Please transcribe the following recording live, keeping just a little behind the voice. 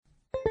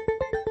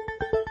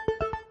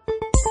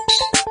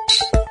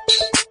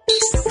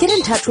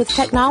in touch with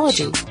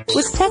technology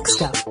with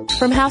TechStuff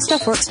from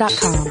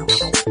HowStuffWorks.com.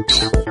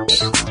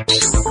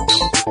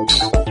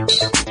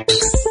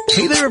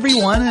 Hey there,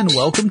 everyone, and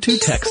welcome to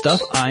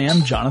TechStuff. I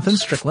am Jonathan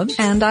Strickland.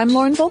 And I'm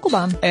Lauren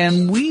Vogelbaum.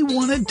 And we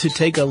wanted to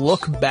take a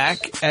look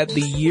back at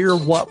the year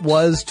what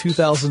was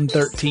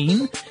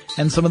 2013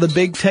 and some of the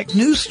big tech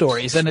news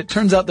stories. And it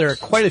turns out there are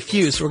quite a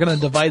few, so we're going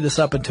to divide this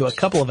up into a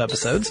couple of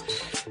episodes.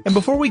 And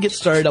before we get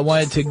started, I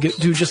wanted to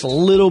do just a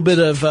little bit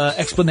of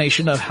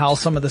explanation of how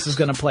some of this is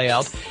going to play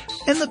out.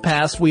 In the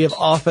past, we have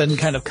often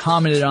kind of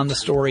commented on the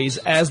stories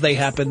as they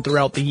happen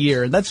throughout the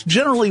year. And that's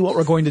generally what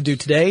we're going to do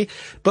today.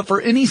 But for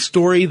any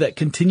story that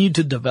continued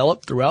to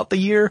develop throughout the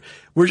year,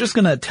 we're just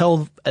going to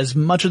tell as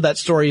much of that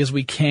story as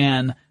we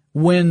can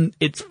when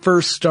it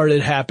first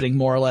started happening,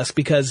 more or less,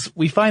 because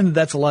we find that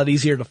that's a lot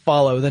easier to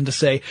follow than to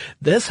say,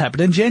 this happened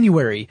in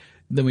January.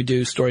 Then we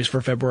do stories for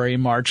February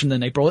and March and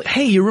then April.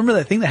 Hey, you remember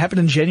that thing that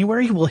happened in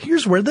January? Well,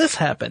 here's where this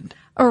happened.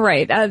 All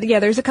right. Yeah,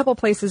 there's a couple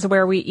places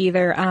where we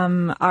either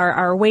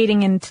are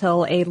waiting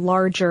until a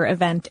larger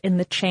event in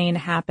the chain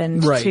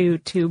happened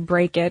to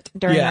break it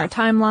during our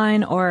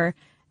timeline, or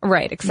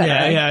right,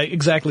 etc. Yeah,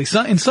 exactly.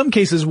 So in some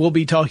cases, we'll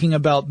be talking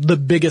about the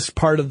biggest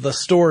part of the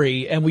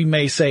story, and we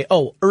may say,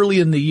 oh, early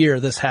in the year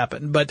this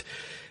happened. But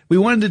we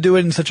wanted to do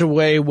it in such a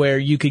way where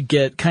you could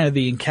get kind of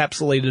the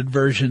encapsulated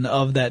version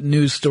of that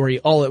news story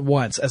all at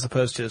once, as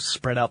opposed to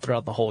spread out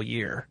throughout the whole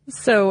year.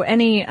 So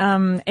any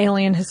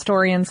alien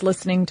historians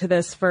listening to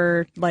this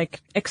for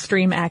like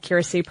extreme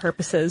accuracy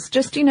purposes,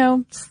 just,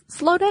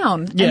 slow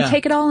down and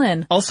take it all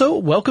in. Also,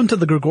 welcome to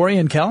the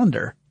Gregorian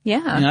calendar.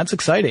 Yeah. That's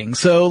exciting.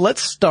 So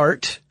let's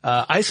start,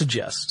 I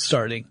suggest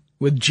starting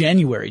with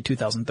January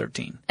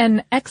 2013.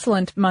 An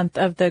excellent month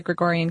of the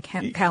Gregorian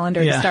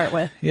calendar to start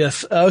with.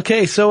 Yes.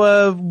 Okay.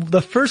 So,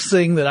 the first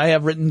thing that I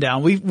have written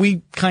down,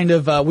 we kind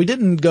of, we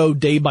didn't go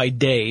day by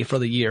day for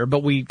the year,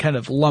 but we kind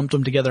of lumped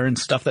them together in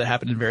stuff that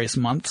happened in various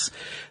months.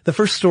 The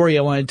first story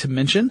I wanted to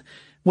mention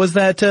was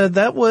that,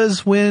 that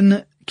was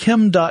when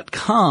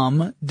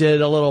Kim.com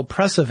did a little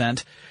press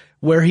event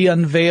where he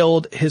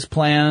unveiled his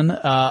plan,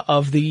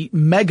 of the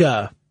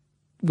Mega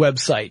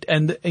website.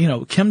 And,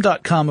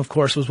 Kim.com, of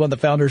course, was one of the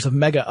founders of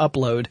Mega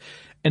Upload.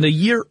 And a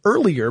year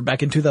earlier,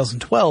 back in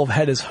 2012,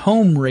 had his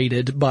home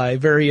raided by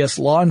various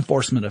law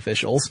enforcement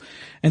officials.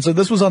 And so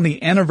this was on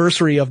the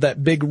anniversary of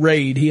that big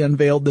raid. He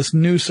unveiled this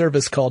new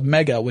service called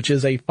Mega, which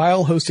is a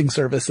file hosting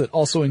service that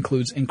also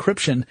includes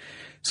encryption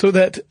so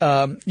that,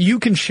 you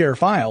can share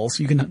files.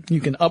 You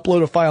can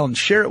upload a file and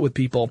share it with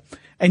people.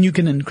 And you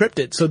can encrypt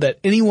it so that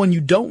anyone you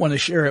don't want to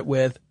share it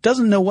with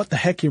doesn't know what the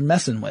heck you're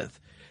messing with.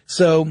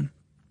 So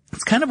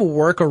it's kind of a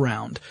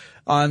workaround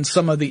on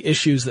some of the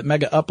issues that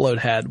Mega Upload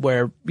had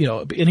where,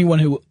 anyone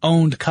who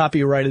owned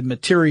copyrighted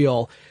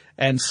material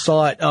and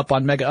saw it up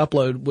on Mega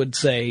Upload would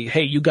say,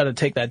 hey, you got to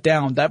take that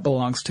down. That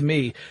belongs to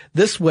me.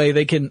 This way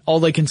all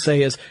they can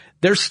say is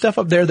there's stuff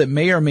up there that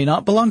may or may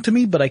not belong to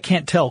me, but I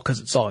can't tell because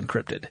it's all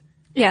encrypted.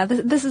 Yeah,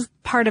 this is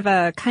part of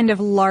a kind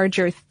of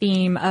larger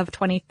theme of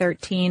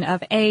 2013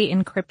 of A,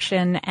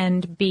 encryption,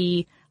 and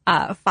B,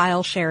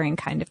 file sharing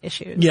kind of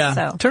issues. Yeah.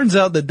 So. Turns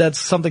out that that's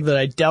something that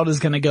I doubt is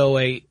going to go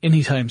away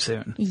anytime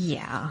soon.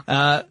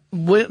 Yeah.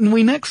 When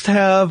we next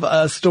have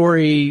a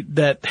story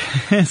that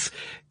is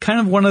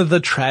kind of one of the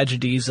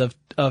tragedies of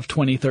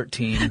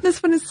 2013.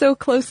 This one is so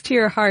close to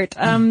your heart.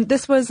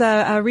 This was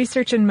a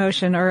Research in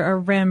Motion, or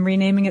RIM,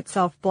 renaming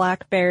itself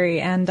BlackBerry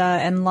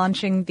and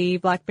launching the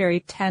BlackBerry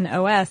 10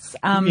 OS.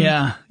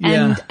 And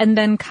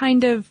then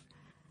kind of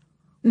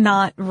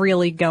not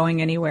really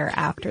going anywhere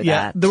after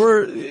that.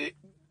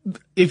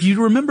 If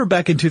you remember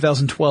back in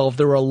 2012,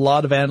 there were a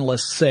lot of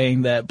analysts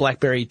saying that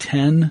BlackBerry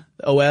 10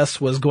 OS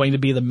was going to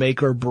be the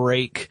make or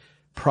break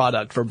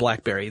product for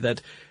BlackBerry,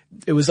 that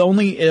it was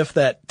only if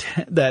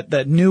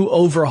that new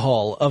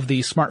overhaul of the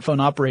smartphone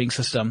operating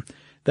system,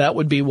 that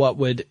would be what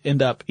would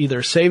end up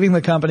either saving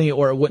the company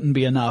or it wouldn't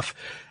be enough.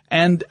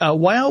 And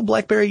while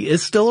BlackBerry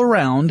is still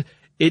around,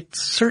 it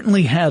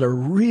certainly had a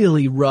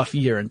really rough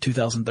year in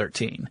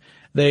 2013.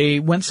 They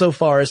went so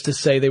far as to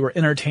say they were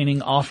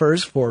entertaining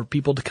offers for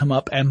people to come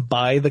up and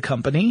buy the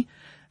company.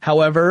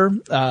 However,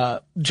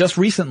 just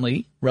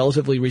recently,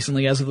 relatively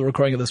recently, as of the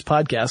recording of this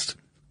podcast,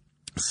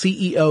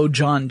 CEO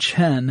John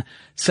Chen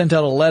sent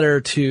out a letter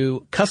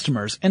to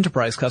customers,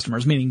 enterprise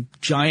customers, meaning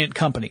giant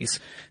companies,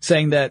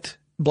 saying that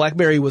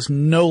BlackBerry was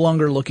no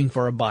longer looking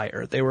for a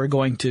buyer. They were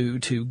going to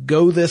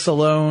go this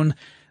alone.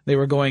 They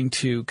were going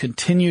to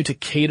continue to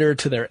cater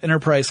to their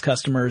enterprise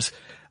customers,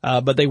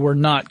 but they were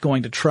not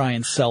going to try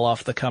and sell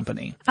off the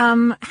company.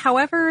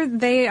 However,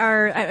 they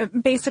are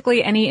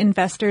basically any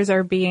investors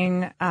are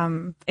being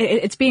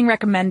it's being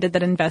recommended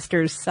that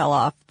investors sell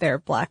off their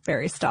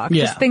BlackBerry stock.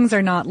 Yeah. Just things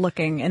are not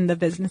looking in the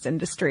business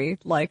industry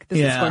like this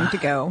is going to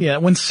go. Yeah,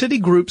 when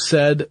Citigroup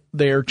said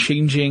they're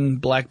changing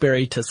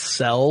BlackBerry to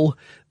sell,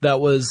 that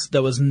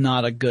was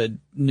not a good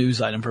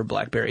news item for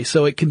BlackBerry.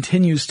 So it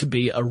continues to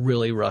be a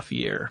really rough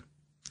year.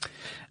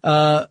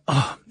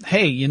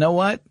 Hey, you know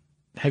what?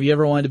 Have you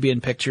ever wanted to be in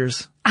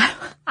pictures?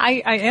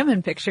 I am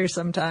in pictures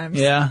sometimes.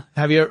 Yeah.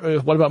 Have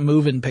you, what about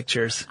moving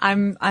pictures?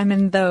 I'm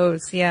in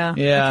those. Yeah.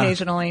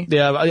 Occasionally.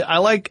 Yeah. I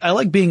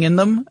like being in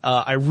them.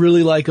 I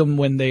really like them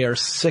when they are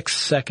 6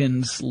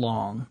 seconds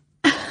long.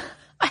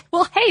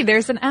 Well, hey,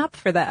 there's an app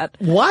for that.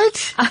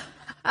 What?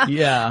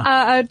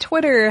 Yeah.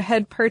 Twitter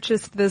had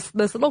purchased this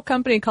little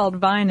company called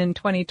Vine in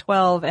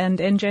 2012, and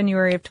in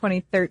January of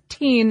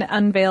 2013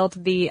 unveiled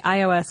the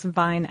iOS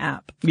Vine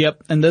app.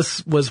 Yep. And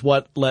this was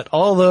what let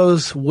all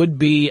those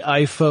would-be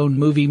iPhone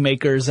movie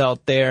makers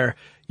out there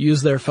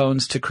use their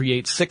phones to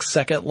create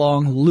 6-second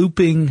long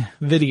looping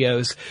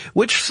videos,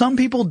 which some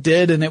people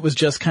did, and it was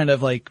just kind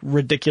of like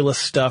ridiculous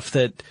stuff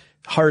that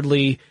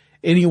hardly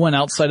anyone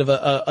outside of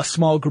a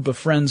small group of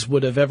friends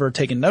would have ever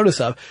taken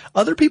notice of.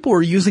 Other people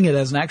were using it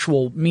as an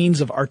actual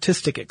means of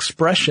artistic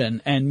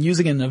expression and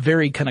using it in a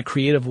very kind of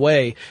creative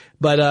way.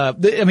 But, I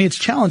mean, it's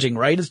challenging,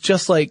 right? It's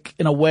just like,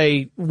 in a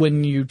way,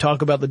 when you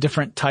talk about the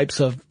different types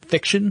of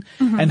fiction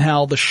and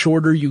how the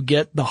shorter you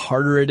get, the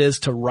harder it is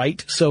to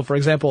write. So, for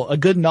example, a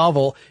good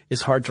novel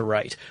is hard to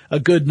write. A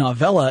good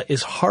novella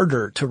is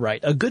harder to write.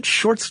 A good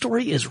short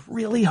story is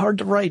really hard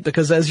to write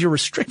because as you're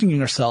restricting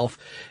yourself,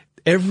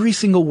 every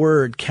single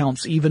word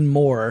counts even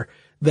more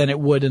than it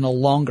would in a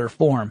longer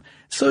form.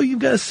 So you've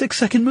got a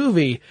 6-second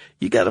movie.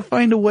 You got to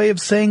find a way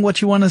of saying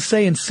what you want to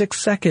say in 6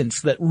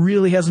 seconds that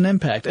really has an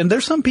impact. And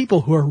there's some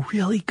people who are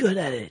really good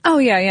at it. Oh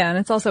yeah. And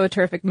it's also a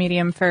terrific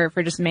medium for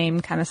just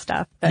meme kind of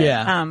stuff. But,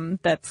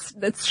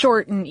 that's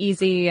short and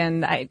easy.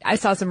 And I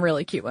saw some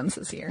really cute ones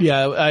this year.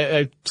 Yeah.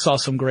 I saw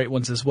some great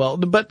ones as well.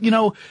 But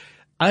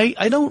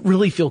I don't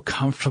really feel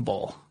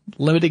comfortable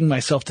limiting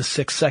myself to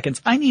 6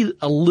 seconds. I need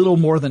a little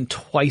more than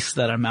twice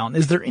that amount.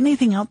 Is there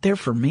anything out there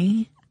for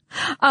me?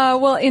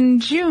 Well,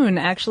 in June,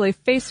 actually,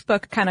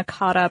 Facebook kind of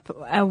caught up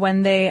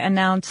when they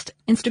announced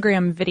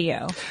Instagram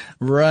video.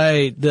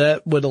 Right.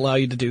 That would allow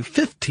you to do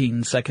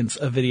 15 seconds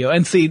of video.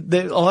 And see,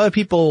 a lot of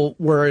people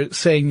were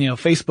saying,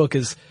 Facebook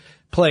is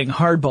playing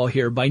hardball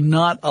here by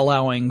not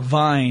allowing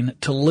Vine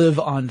to live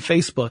on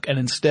Facebook and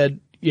instead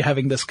you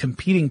having this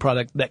competing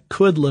product that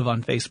could live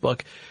on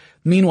Facebook.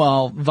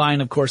 Meanwhile,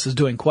 Vine, of course, is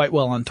doing quite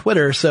well on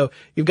Twitter. So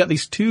you've got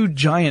these two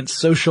giant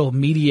social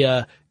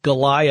media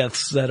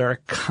Goliaths that are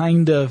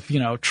kind of,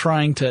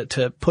 trying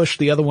to push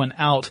the other one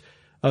out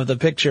of the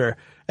picture.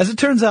 As it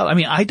turns out, I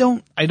mean, I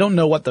don't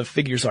know what the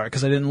figures are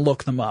because I didn't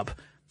look them up.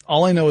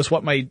 All I know is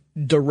what my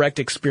direct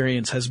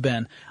experience has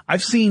been.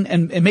 I've seen,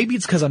 and maybe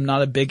it's because I'm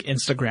not a big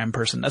Instagram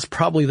person. That's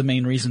probably the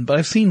main reason, but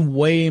I've seen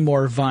way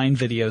more Vine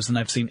videos than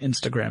I've seen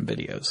Instagram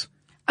videos.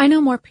 I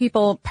know more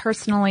people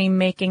personally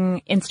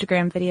making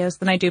Instagram videos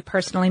than I do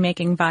personally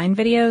making Vine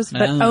videos,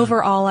 but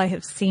overall I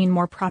have seen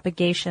more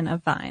propagation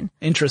of Vine.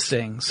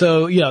 Interesting.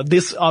 So,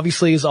 this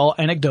obviously is all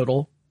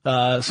anecdotal.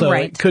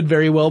 It could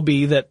very well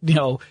be that,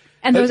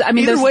 and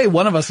either way,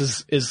 one of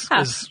us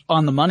is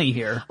on the money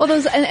here. Well,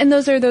 those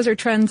are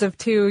trends of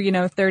two,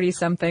 30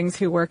 somethings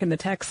who work in the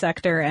tech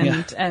sector.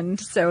 And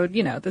so,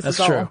 this is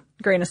all true.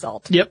 Grain of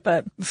salt. Yep.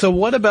 But so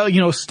what about,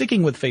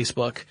 sticking with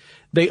Facebook?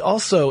 They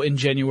also in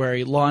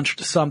January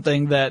launched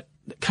something that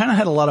kind of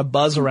had a lot of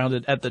buzz around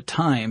it at the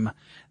time.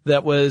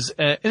 That was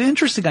an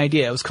interesting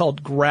idea. It was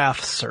called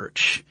Graph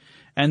Search.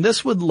 And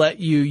this would let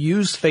you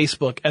use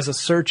Facebook as a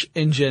search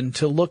engine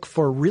to look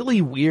for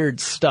really weird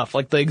stuff.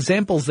 Like the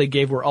examples they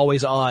gave were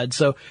always odd.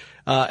 So,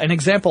 an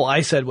example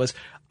I said was,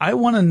 I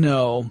want to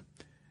know,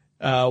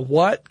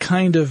 what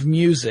kind of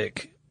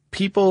music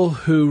people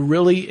who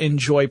really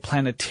enjoy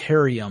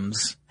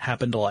planetariums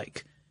happen to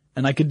like.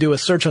 And I could do a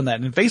search on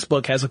that. And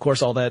Facebook has, of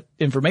course, all that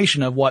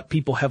information of what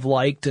people have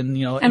liked and,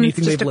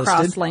 anything they've listed. And it's just a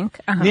cross-link.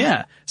 Uh-huh.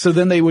 Yeah. So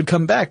then they would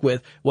come back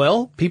with,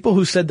 well, people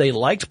who said they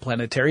liked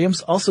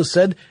planetariums also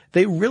said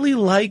they really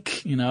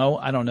like, Man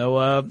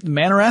or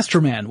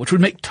Astroman, which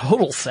would make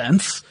total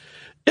sense.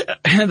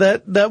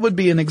 That would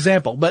be an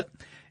example. But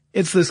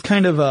it's this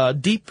kind of a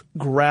deep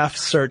graph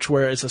search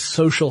where it's a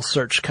social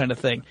search kind of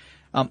thing.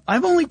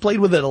 I've only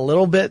played with it a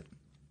little bit.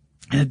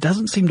 And it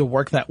doesn't seem to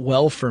work that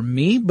well for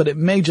me, but it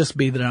may just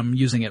be that I'm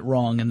using it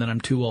wrong and that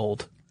I'm too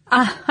old.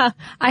 I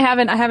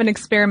haven't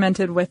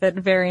experimented with it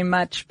very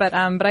much, but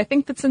I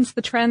think that since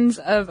the trends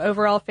of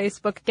overall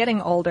Facebook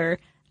getting older,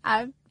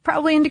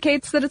 probably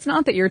indicates that it's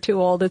not that you're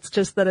too old. It's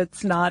just that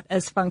it's not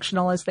as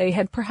functional as they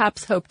had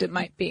perhaps hoped it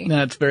might be.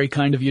 That's very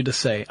kind of you to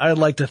say. I'd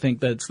like to think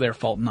that it's their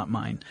fault, not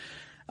mine.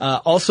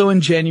 Also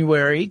in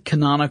January,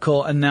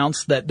 Canonical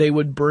announced that they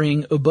would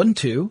bring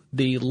Ubuntu,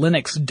 the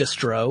Linux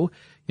distro,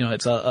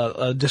 it's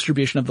a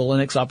distribution of the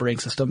Linux operating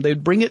system.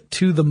 They'd bring it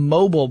to the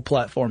mobile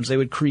platforms. They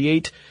would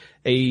create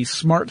a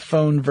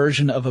smartphone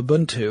version of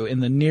Ubuntu in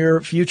the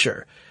near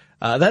future.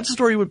 That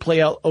story would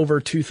play out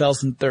over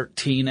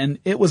 2013, and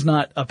it was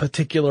not a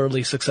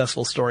particularly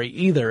successful story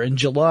either. In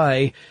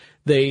July,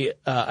 they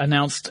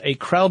announced a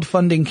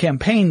crowdfunding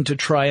campaign to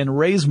try and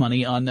raise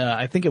money on,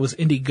 I think it was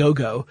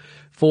Indiegogo,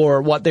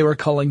 for what they were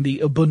calling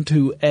the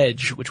Ubuntu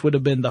Edge, which would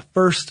have been the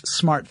first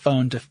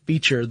smartphone to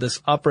feature this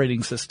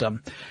operating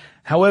system.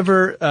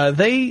 However,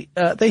 they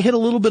hit a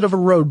little bit of a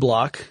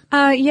roadblock.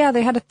 Yeah,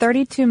 they had a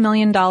 $32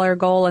 million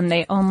goal and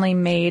they only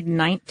made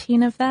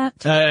 19 of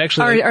that.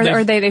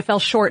 Actually, they fell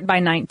short by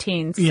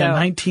 19. So. Yeah,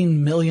 $19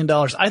 million.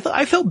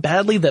 I felt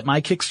badly that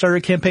my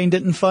Kickstarter campaign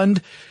didn't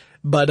fund,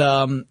 but,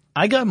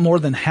 I got more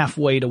than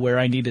halfway to where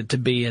I needed to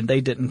be, and they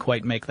didn't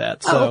quite make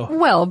that. So,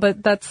 well,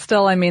 but that's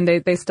still, I mean,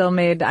 they still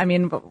made, I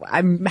mean,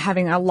 I'm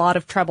having a lot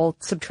of trouble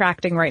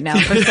subtracting right now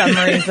for some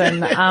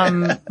reason.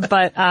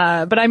 But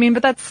I mean,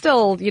 but that's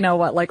still, you know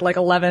what, like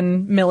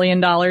 $11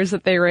 million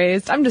that they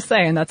raised. I'm just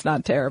saying that's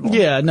not terrible.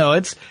 Yeah, no,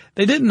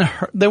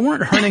 they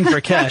weren't hurting for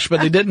cash,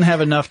 but they didn't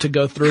have enough to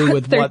go through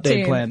with 13. What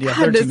they planned. Yeah,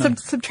 God,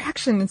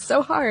 subtraction is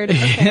so hard.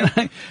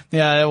 Okay.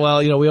 Yeah,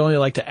 well, you know, we only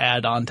like to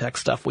add on tech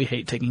stuff. We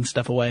hate taking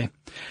stuff away.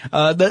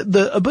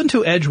 The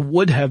Ubuntu Edge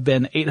would have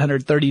been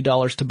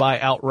 $830 to buy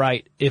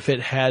outright if it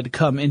had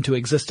come into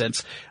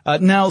existence.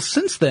 Now,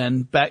 since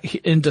then, back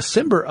in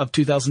December of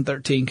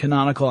 2013,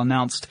 Canonical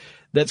announced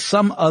that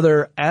some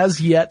other, as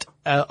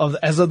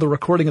of the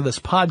recording of this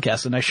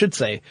podcast, and I should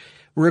say,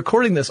 we're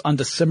recording this on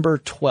December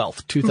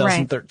 12th,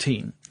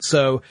 2013. Right.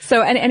 So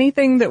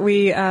anything that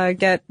we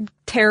get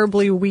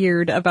terribly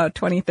weird about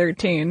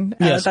 2013.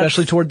 Yeah,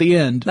 especially toward the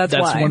end. That's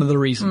one of the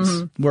reasons.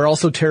 Mm-hmm. We're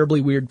also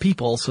terribly weird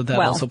people, so that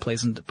also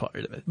plays into part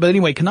of it. But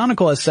anyway,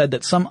 Canonical has said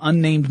that some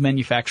unnamed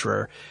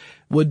manufacturer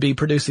would be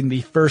producing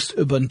the first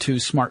Ubuntu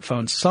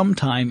smartphone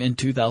sometime in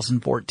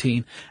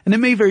 2014. And it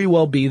may very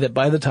well be that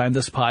by the time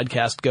this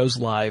podcast goes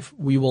live,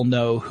 we will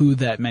know who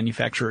that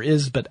manufacturer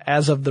is, but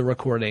as of the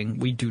recording,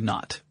 we do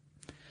not.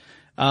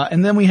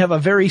 And then we have a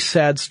very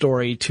sad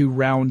story to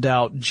round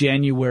out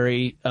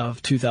January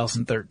of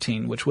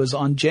 2013, which was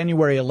on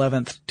January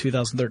 11th,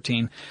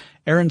 2013,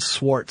 Aaron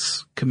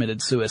Swartz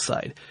committed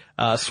suicide.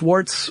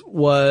 Swartz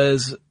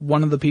was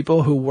one of the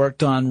people who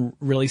worked on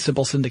Really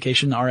Simple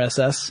Syndication,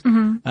 RSS.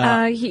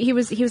 Mm-hmm.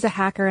 He was a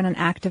hacker and an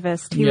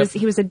activist.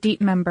 He was a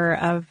deep member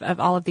of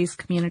all of these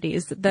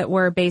communities that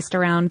were based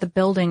around the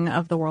building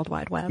of the World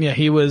Wide Web. Yeah,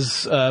 he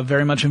was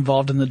very much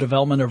involved in the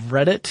development of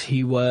Reddit.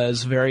 He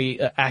was very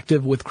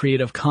active with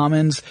Creative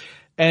Commons.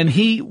 And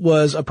he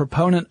was a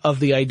proponent of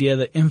the idea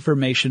that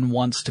information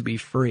wants to be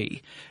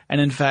free,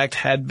 and in fact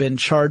had been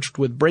charged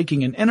with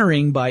breaking and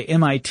entering by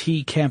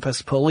MIT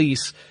campus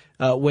police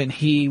when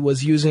he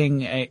was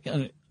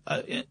using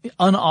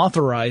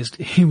unauthorized.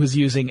 He was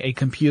using a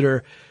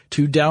computer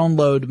to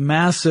download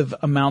massive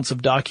amounts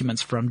of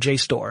documents from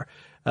JSTOR,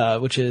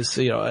 which is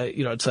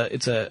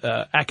it's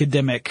a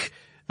academic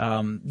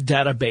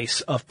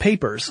database of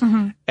papers,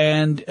 mm-hmm.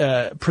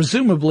 and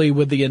presumably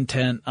with the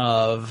intent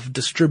of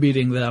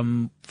distributing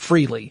them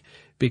freely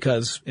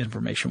because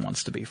information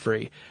wants to be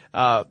free.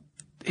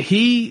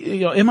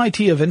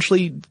 MIT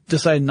eventually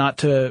decided not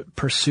to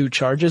pursue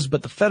charges,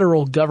 but the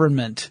federal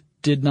government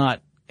did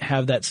not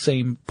have that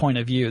same point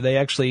of view. They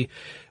actually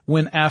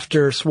went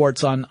after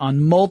Swartz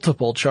on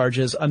multiple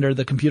charges under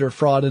the Computer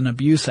Fraud and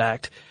Abuse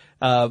Act.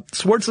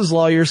 Swartz's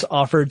lawyers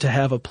offered to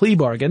have a plea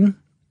bargain,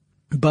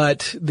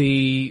 but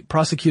the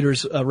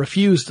prosecutors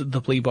refused the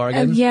plea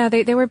bargain. Yeah,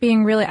 they were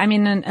being really, I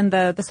mean, and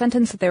the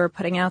sentence that they were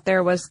putting out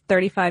there was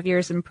 35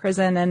 years in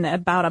prison and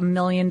about $1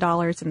 million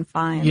in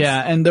fines.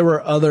 Yeah, and there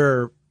were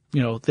other,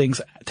 things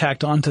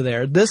tacked onto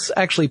there. This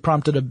actually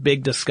prompted a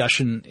big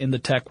discussion in the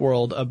tech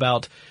world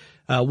about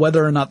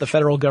whether or not the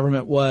federal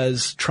government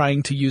was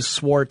trying to use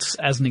Swartz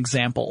as an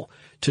example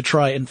to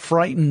try and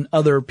frighten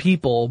other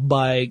people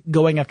by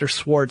going after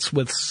Swartz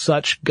with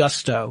such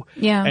gusto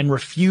and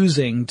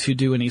refusing to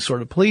do any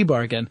sort of plea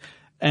bargain.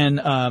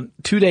 And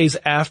 2 days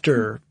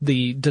after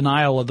the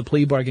denial of the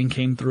plea bargain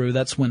came through,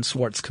 that's when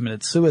Swartz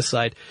committed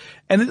suicide.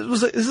 And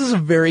this is a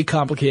very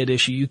complicated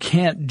issue. You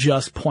can't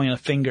just point a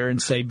finger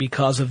and say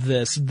because of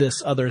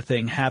this other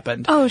thing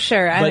happened. Oh,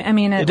 sure. I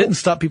mean, it didn't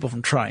stop people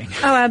from trying.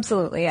 Oh,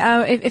 absolutely.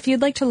 If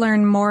you'd like to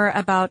learn more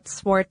about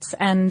Swartz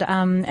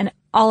and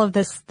all of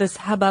this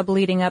hubbub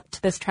leading up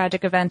to this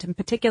tragic event in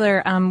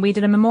particular, we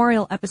did a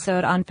memorial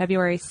episode on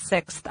February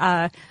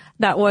 6th.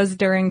 That was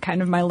during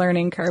kind of my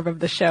learning curve of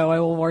the show, I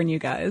will warn you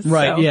guys.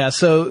 Right, yeah.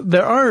 So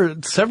there are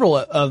several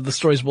of the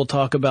stories we'll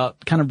talk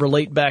about kind of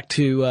relate back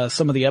to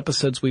some of the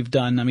episodes we've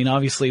done. I mean,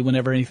 obviously,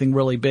 whenever anything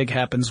really big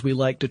happens, we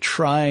like to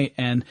try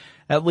and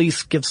at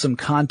least give some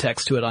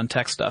context to it on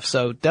TechStuff.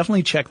 So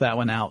definitely check that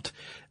one out.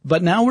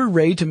 But now we're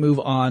ready to move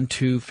on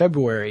to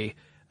February,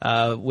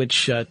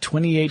 which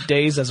 28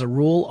 days as a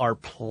rule are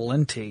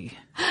plenty.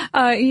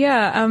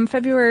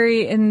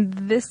 February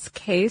in this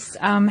case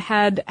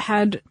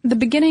had the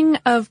beginning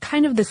of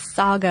kind of the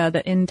saga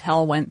that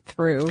Intel went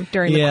through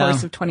during the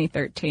course of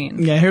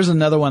 2013. Yeah, here's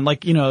another one.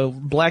 Like,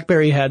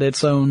 BlackBerry had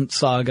its own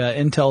saga.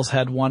 Intel's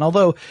had one,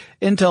 although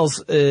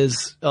Intel's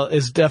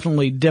is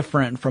definitely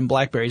different from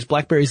BlackBerry's.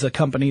 BlackBerry's a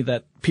company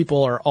that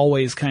people are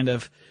always kind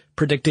of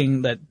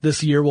predicting that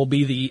this year will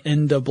be the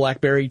end of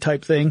BlackBerry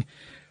type thing.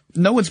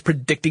 No one's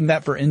predicting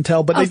that for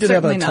Intel, but they did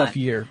have a tough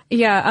year.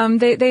 Yeah,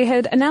 they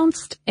had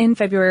announced in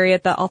February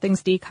at the All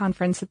Things D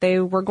conference that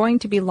they were going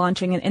to be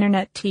launching an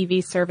internet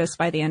TV service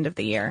by the end of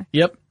the year.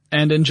 Yep.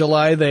 And in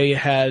July, they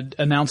had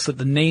announced that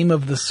the name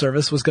of the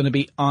service was going to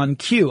be On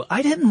Cue.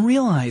 I didn't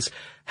realize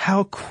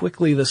how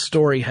quickly the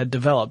story had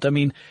developed. I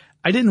mean,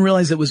 I didn't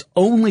realize it was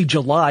only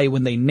July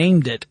when they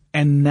named it.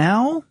 And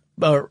now,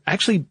 or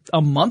actually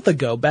a month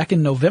ago, back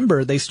in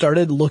November, they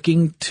started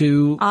looking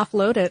to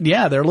offload it.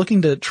 Yeah, they're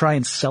looking to try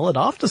and sell it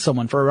off to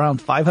someone for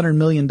around $500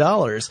 million.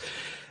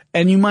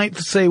 And you might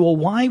say, well,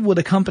 why would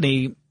a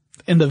company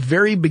in the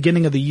very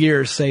beginning of the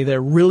year say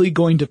they're really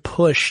going to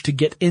push to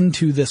get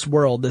into this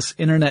world, this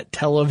internet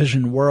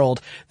television world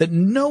that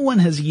no one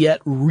has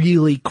yet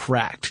really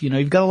cracked? You know,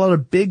 you've got a lot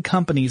of big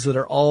companies that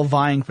are all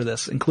vying for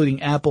this,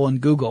 including Apple and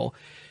Google.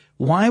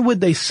 Why would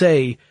they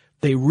say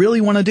they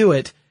really want to do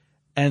it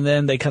and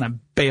then they kind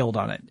of bailed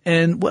on it?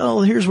 And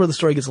well, here's where the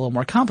story gets a little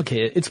more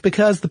complicated. It's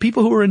because the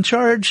people who were in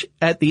charge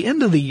at the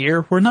end of the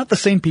year were not the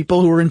same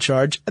people who were in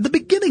charge at the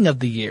beginning of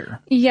the year.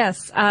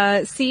 Yes,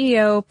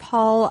 CEO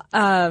Paul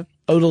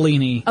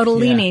Otellini.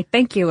 Yeah.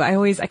 Thank you.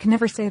 I can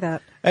never say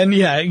that. And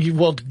yeah,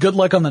 well, good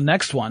luck on the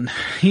next one.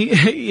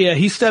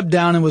 He stepped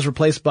down and was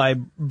replaced by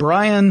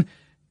Brian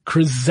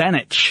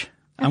Krzanich.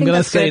 I'm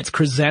going to say it's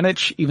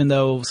Krzanich, even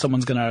though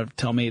someone's going to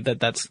tell me that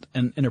that's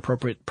an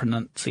inappropriate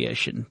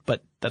pronunciation,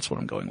 but that's what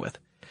I'm going with.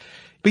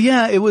 But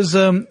yeah, it was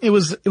a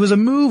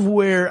move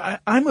where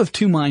I'm of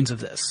two minds of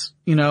this.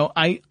 You know,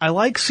 I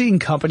like seeing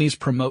companies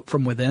promote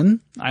from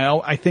within.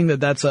 I think that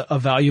that's a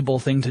valuable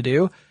thing to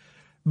do.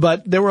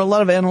 But there were a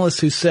lot of analysts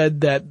who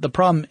said that the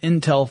problem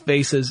Intel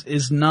faces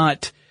is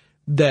not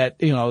that,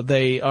 you know,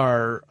 they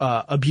are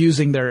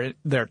abusing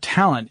their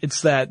talent.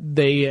 It's that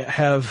they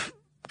have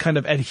kind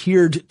of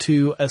adhered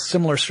to a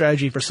similar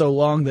strategy for so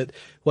long that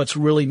what's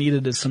really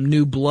needed is some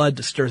new blood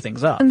to stir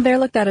things up. And they're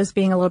looked at as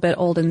being a little bit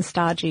old and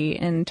stodgy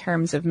in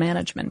terms of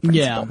management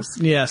principles.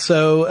 Yeah.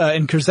 So,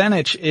 and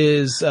Krzanich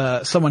is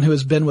someone who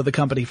has been with the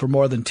company for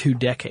more than 2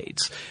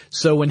 decades.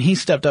 So when he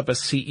stepped up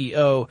as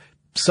CEO,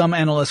 some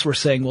analysts were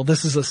saying, well,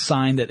 this is a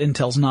sign that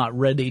Intel's not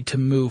ready to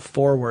move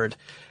forward.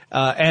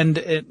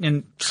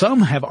 And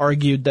some have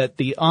argued that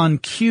the On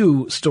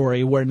Cue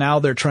story, where now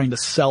they're trying to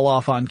sell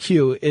off On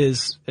Cue,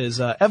 is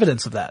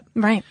evidence of that.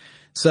 Right.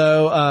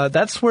 So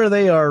that's where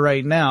they are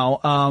right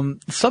now.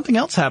 Something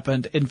else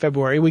happened in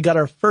February. We got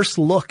our first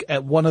look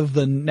at one of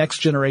the next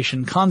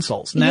generation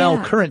consoles,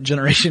 now current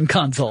generation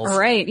consoles.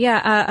 Right.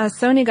 Yeah.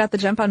 Sony got the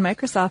jump on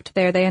Microsoft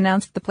there. They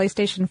announced the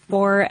PlayStation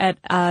 4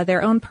 at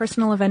their own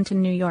personal event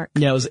in New York.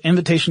 Yeah, it was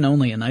invitation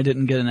only, and I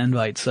didn't get an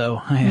invite, so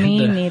I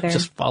had to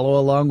just follow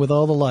along with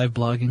all the live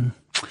blogging.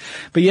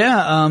 But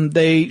yeah,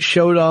 they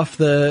showed off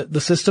the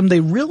system.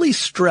 They really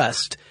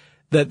stressed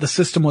that the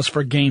system was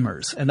for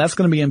gamers, and that's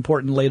going to be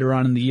important later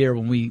on in the year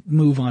when we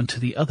move on to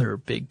the other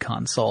big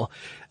console.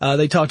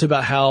 They talked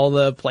about how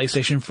the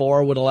PlayStation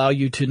 4 would allow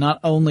you to not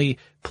only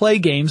play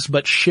games,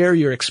 but share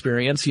your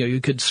experience. You know,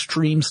 you could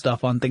stream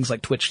stuff on things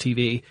like Twitch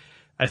TV.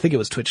 I think it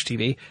was Twitch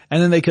TV.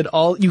 And then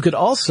you could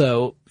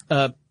also,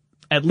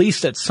 at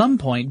least at some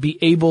point, be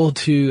able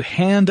to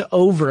hand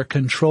over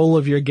control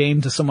of your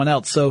game to someone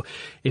else. So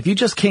if you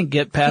just can't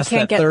get past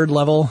third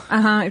level.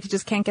 If you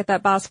just can't get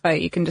that boss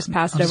fight, you can just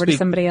pass it over to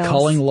somebody else.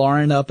 Calling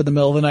Lauren up in the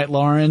middle of the night.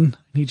 Lauren,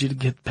 I need you to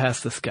get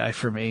past this guy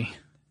for me.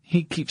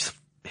 He keeps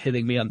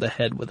hitting me on the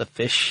head with a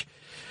fish.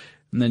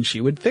 And then she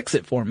would fix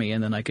it for me,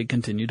 and then I could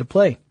continue to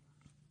play.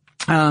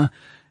 And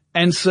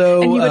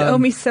you would owe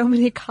me so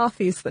many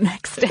coffees the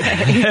next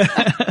day.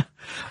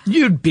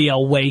 You'd be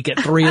awake at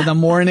 3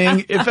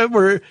 a.m.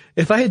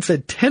 If I had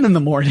said 10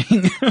 a.m.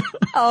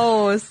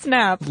 Oh,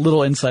 snap.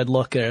 Little inside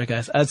look there,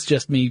 guys. That's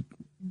just me.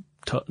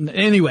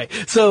 Anyway,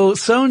 so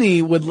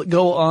Sony would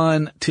go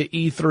on to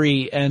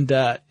E3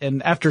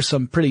 and after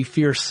some pretty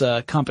fierce,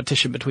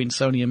 competition between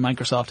Sony and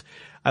Microsoft,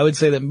 I would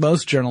say that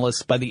most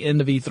journalists by the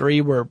end of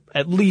E3 were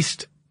at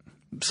least,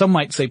 some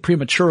might say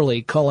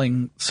prematurely,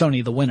 calling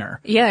Sony the winner.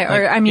 Yeah,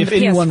 or like, the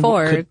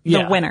PS4,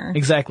 the winner.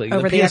 Exactly.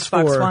 Over the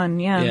Xbox One,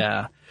 yeah.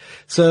 Yeah.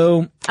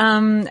 So,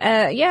 and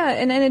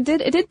it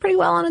did pretty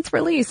well on its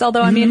release.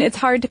 Although, I mean, it's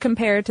hard to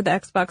compare to the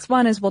Xbox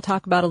One, as we'll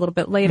talk about a little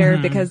bit later,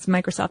 because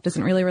Microsoft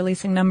isn't really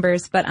releasing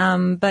numbers. But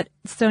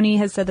Sony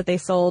has said that they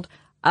sold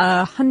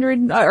 1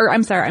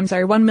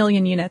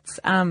 million units,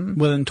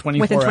 within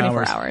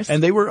 24 hours.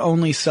 And they were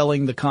only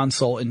selling the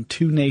console in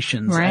 2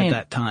 nations at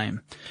that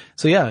time.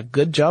 So yeah,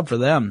 good job for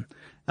them.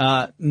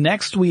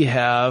 Next we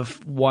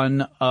have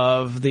one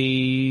of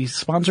the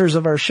sponsors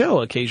of our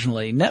show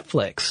occasionally,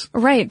 Netflix.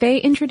 Right. They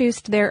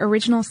introduced their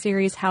original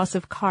series, House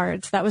of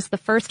Cards. That was the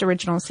first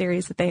original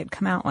series that they had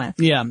come out with.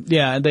 Yeah.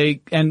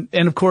 And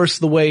of course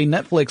the way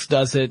Netflix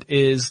does it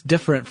is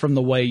different from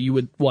the way you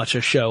would watch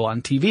a show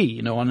on TV.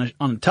 You know,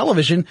 on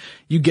television,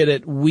 you get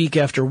it week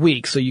after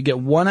week. So you get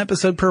 1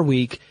 episode per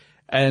week,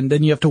 and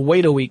then you have to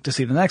wait a week to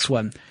see the next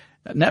one.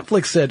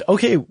 Netflix said,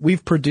 okay,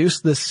 we've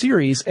produced this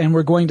series and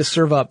we're going to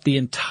serve up the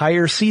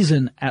entire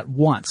season at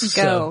once.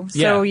 So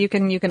you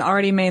can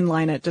already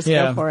mainline it. Just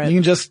go for it. You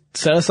can just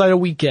set aside a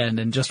weekend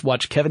and just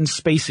watch Kevin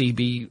Spacey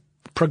be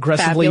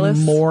progressively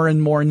more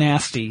and more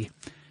nasty.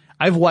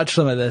 I've watched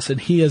some of this and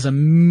he is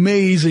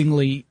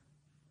amazingly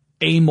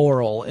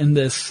amoral in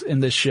this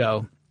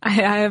show. I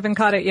haven't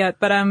caught it yet,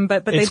 but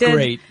It's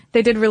great.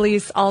 They did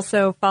release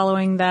also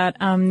following that,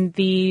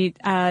 the,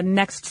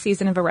 next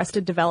season of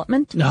Arrested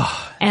Development.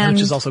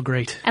 Which is also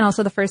great. And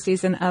also the first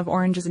season of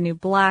Orange is the New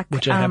Black.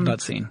 Which I have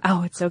not seen.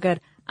 Oh, it's so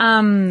good.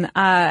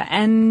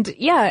 And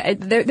yeah,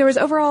 there was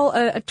overall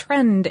a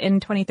trend in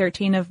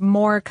 2013 of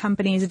more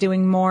companies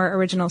doing more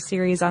original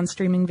series on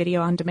streaming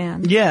video on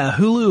demand. Yeah,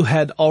 Hulu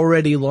had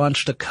already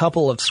launched a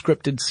couple of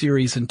scripted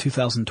series in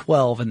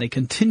 2012, and they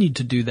continued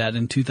to do that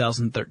in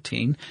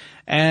 2013.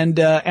 And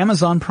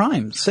Amazon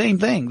Prime, same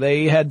thing.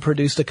 They had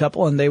produced a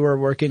couple, and they were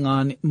working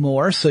on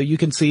more. So you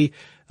can see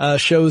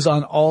shows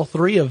on all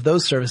three of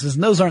those services.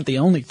 And those aren't the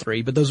only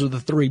three, but those are the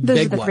three big ones.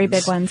 Those are the three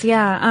big ones,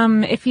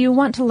 yeah. If you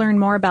want to learn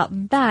more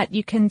about that,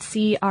 you can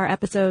see our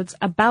episodes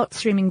about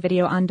streaming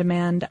video on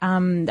demand,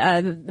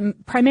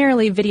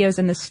 primarily videos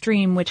in the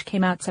stream, which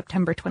came out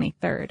September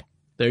 23rd.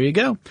 There you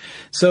go.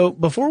 So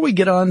before we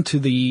get on to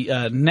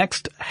the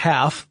next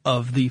half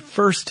of the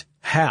first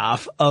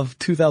half of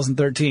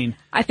 2013,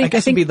 I think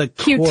it'd be the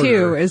Q2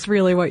 quarter. is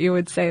really what you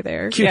would say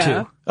there. Q2.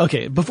 Yeah.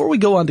 Okay, before we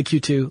go on to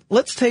Q2,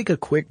 let's take a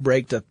quick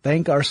break to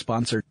thank our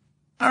sponsor.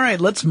 All right,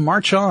 let's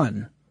march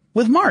on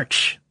with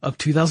March of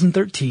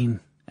 2013.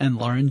 And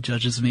Lauren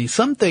judges me.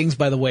 Some things,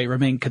 by the way,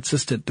 remain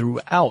consistent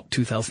throughout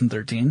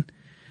 2013,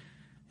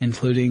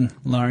 including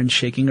Lauren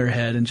shaking her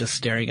head and just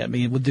staring at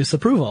me with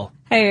disapproval.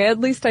 Hey, at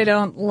least I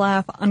don't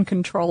laugh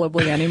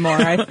uncontrollably anymore.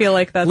 I feel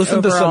like that's Listen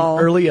overall... to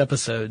some early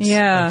episodes.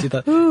 Yeah.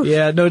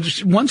 Yeah, no,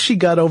 once she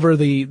got over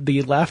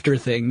the laughter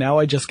thing, now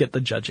I just get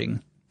the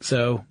judging.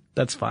 So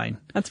that's fine.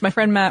 That's my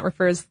friend Matt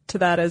refers to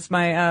that as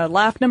my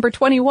laugh number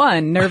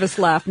 21, nervous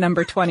laugh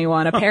number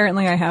 21.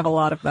 Apparently I have a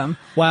lot of them.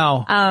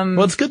 Wow.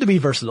 Well, it's good to be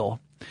versatile.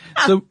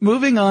 So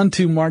moving on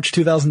to March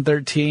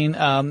 2013,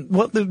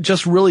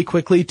 just really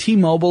quickly,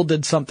 T-Mobile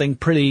did something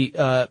pretty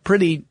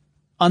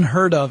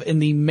unheard of in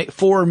the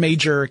four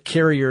major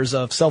carriers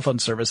of cell phone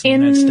service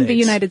in the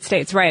United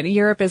States. Right.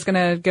 Europe is going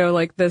to go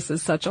like, this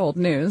is such old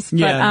news.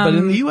 Yeah, but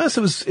in the U.S.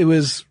 it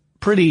was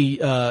pretty,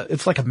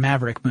 it's like a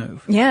maverick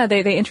move. Yeah,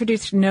 they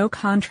introduced no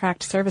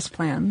contract service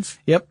plans.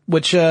 Yep,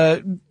 which,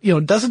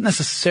 doesn't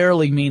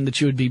necessarily mean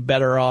that you would be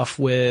better off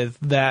with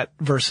that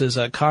versus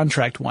a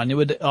contract one. It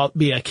would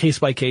be a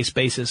case-by-case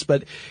basis,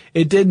 but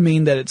it did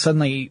mean that it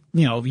suddenly,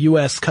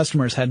 U.S.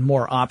 customers had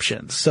more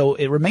options. So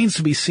it remains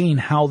to be seen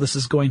how this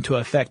is going to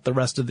affect the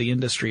rest of the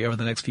industry over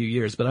the next few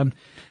years, but I'm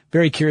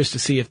very curious to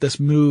see if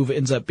this move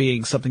ends up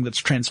being something that's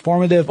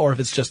transformative or if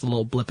it's just a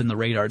little blip in the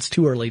radar. It's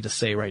too early to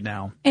say right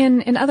now.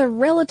 In other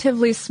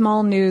relatively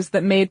small news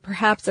that made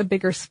perhaps a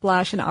bigger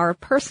splash in our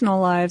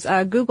personal lives,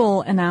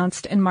 Google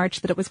announced in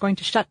March that it was going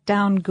to shut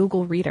down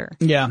Google Reader.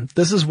 Yeah,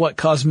 this is what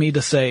caused me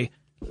to say,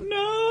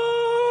 no!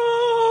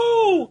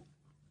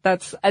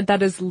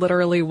 That is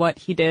literally what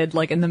he did,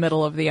 like in the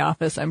middle of the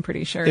office, I'm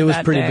pretty sure. It was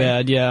pretty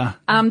bad, yeah.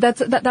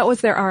 That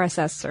was their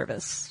RSS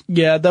service.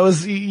 Yeah, that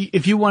was,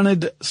 if you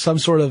wanted some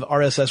sort of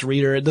RSS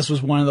reader, this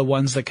was one of the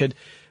ones that could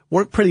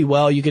work pretty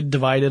well. You could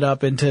divide it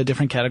up into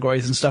different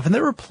categories and stuff, and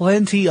there were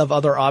plenty of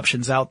other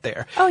options out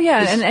there. Oh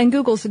yeah, and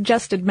Google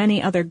suggested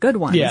many other good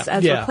ones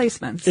as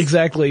replacements.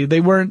 Exactly.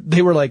 They were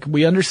like,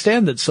 we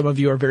understand that some of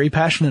you are very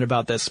passionate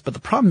about this, but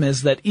the problem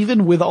is that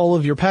even with all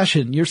of your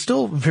passion, you're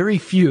still very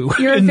few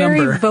You're in a very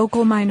number.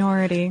 vocal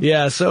minority.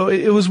 Yeah, so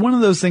it was one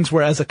of those things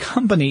where as a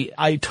company,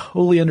 I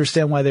totally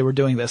understand why they were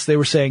doing this. They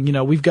were saying,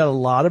 we've got a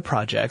lot of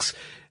projects.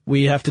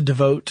 We have to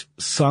devote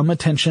some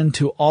attention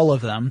to all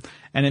of them,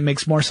 and it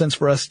makes more sense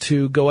for us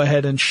to go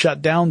ahead and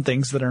shut down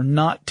things that are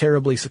not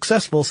terribly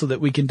successful so that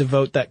we can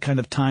devote that kind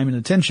of time and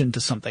attention to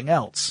something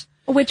else.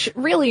 Which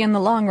really in the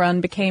long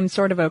run became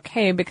sort of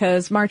okay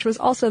because March was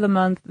also the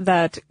month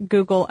that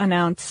Google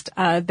announced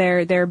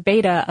their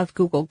beta of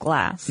Google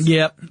Glass.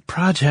 Yep,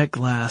 Project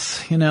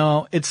Glass.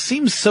 It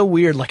seems so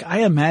weird. Like I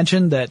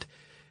imagine that,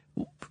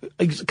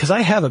 because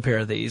I have a pair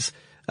of these.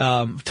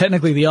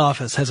 Technically the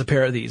office has a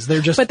pair of these.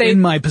 They're just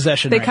in my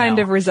possession right now. They kind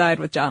of reside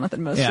with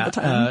Jonathan most of the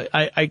time.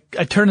 I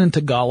turn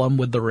into Gollum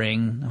with the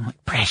ring. I'm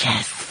like,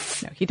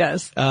 precious. No, he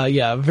does.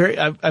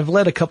 I've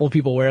let a couple of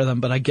people wear them,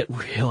 but I get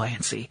real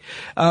antsy.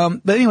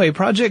 But anyway,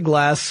 Project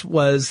Glass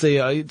was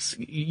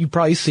you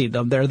probably see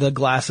them. They're the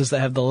glasses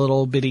that have the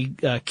little bitty,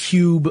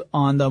 cube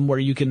on them where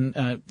you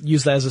can,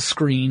 use that as a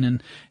screen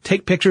and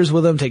take pictures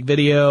with them, take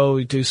video,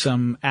 do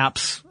some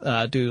apps,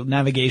 do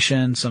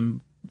navigation,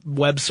 some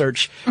web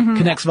search,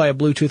 connects via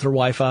Bluetooth or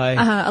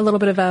Wi-Fi. A little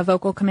bit of a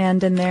vocal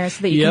command in there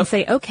so that you can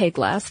say, okay,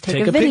 Glass,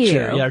 take a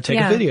video. Picture. Yeah, or take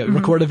a video.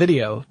 Record a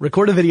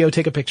video,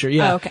 take a picture.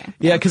 Yeah. Oh, okay.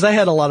 Yeah, because I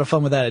had a lot of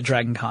fun with that at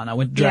DragonCon. I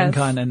went to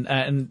DragonCon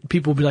and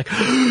people would be like,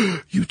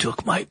 you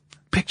took my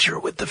picture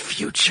with the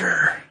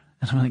future.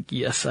 And I'm like,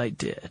 yes, I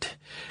did.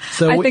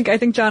 So I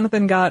think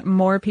Jonathan got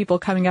more people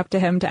coming up to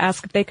him to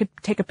ask if they could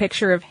take a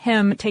picture of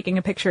him taking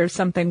a picture of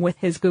something with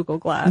his Google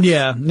Glass.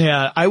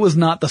 Yeah. I was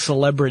not the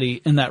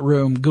celebrity in that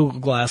room. Google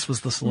Glass was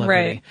the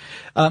celebrity.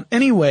 Right.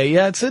 Anyway,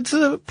 it's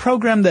a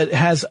program that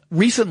has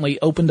recently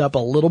opened up a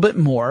little bit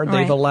more.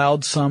 They've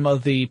allowed some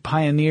of the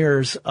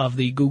pioneers of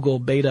the Google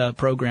beta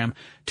program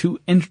to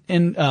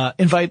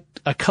invite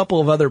a couple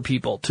of other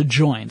people to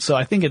join. So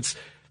I think it's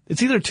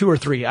it's either 2 or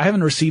 3. I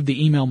haven't received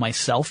the email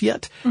myself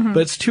yet, but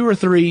it's 2 or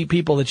 3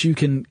 people that you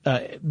can,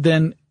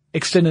 then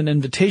extend an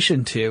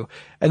invitation to,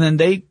 and then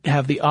they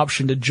have the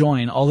option to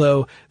join,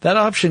 although that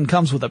option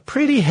comes with a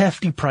pretty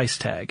hefty price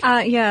tag.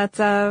 Yeah, it's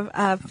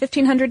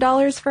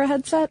 $1,500 for a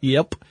headset.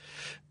 Yep.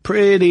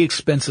 Pretty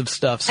expensive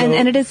stuff. So,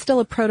 and it is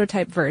still a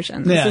prototype version.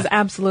 Yeah. This is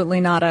absolutely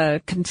not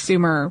a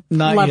consumer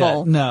not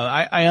level. Yet. No,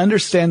 I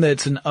understand that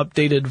it's an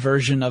updated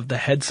version of the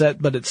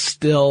headset, but it's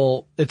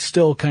still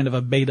kind of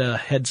a beta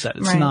headset.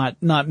 It's right.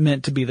 not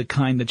meant to be the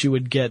kind that you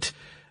would get.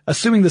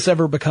 Assuming this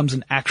ever becomes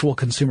an actual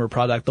consumer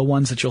product, the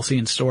ones that you'll see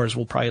in stores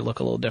will probably look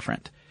a little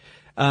different.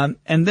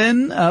 And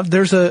then,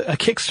 there's a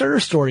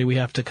Kickstarter story we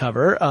have to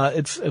cover.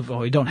 Well,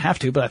 we don't have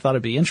to, but I thought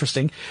it'd be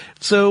interesting.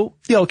 So,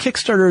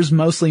 Kickstarter is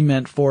mostly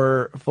meant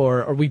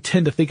or we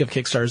tend to think of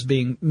Kickstarter as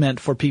being meant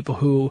for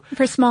people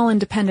for small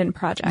independent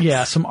projects.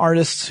 Yeah, some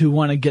artists who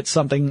want to get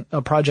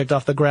a project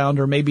off the ground,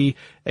 or maybe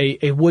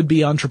a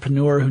would-be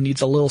entrepreneur who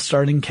needs a little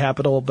starting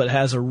capital, but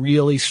has a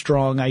really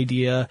strong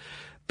idea.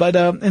 But,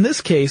 in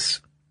this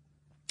case,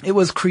 it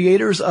was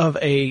creators of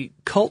a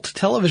cult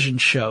television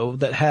show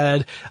that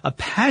had a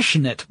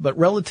passionate but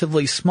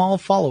relatively small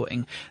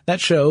following,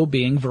 that show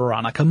being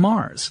Veronica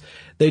Mars.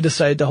 They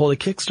decided to hold a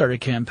Kickstarter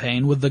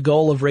campaign with the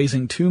goal of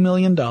raising $2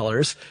 million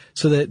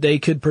so that they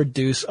could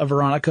produce a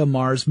Veronica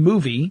Mars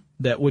movie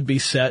that would be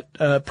set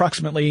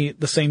approximately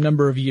the same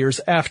number of years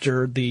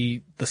after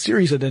the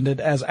series had ended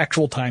as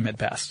actual time had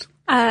passed.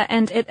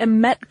 And it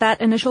met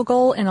that initial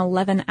goal in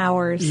 11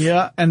 hours.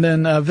 Yeah, and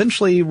then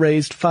eventually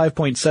raised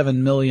 $5.7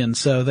 million,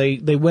 so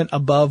they went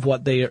above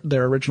what their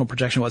original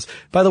projection was.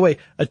 By the way,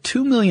 a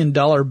 $2 million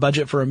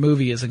budget for a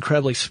movie is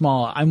incredibly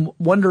small. I'm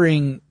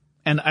wondering,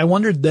 and I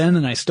wondered then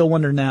and I still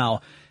wonder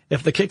now,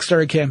 if the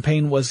Kickstarter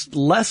campaign was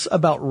less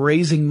about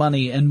raising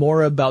money and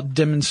more about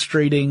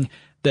demonstrating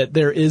that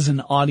there is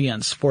an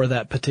audience for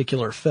that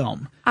particular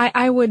film.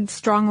 I would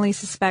strongly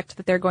suspect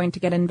that they're going to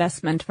get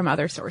investment from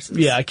other sources.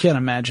 Yeah, I can't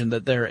imagine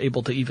that they're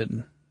able to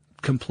even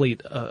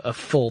complete a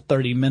full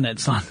 30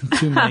 minutes on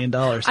 $2 million.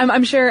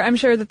 I'm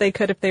sure that they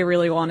could if they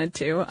really wanted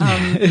to.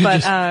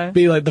 But just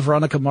be like the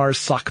Veronica Mars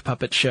sock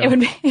puppet show.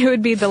 It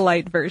would be the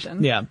light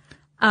version. Yeah.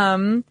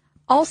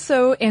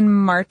 Also in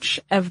March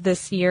of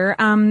this year,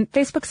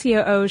 Facebook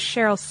COO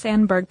Sheryl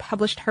Sandberg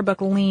published her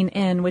book Lean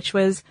In, which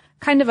was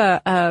kind of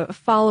a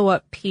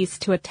follow-up piece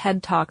to a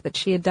TED Talk that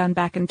she had done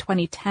back in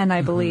 2010,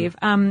 I believe.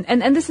 And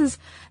this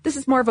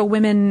is more of a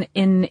women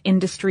in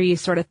industry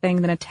sort of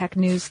thing than a tech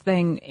news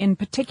thing in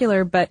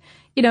particular. But,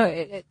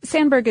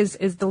 Sandberg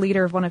is the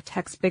leader of one of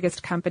tech's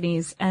biggest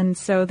companies. And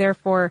so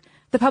therefore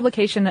the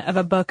publication of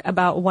a book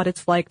about what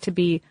it's like to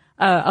be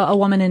a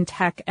woman in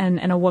tech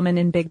and a woman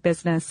in big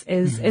business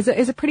is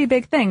a pretty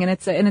big thing. And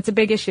it's a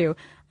big issue.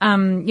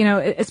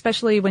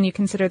 Especially when you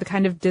consider the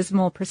kind of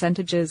dismal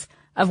percentages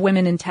of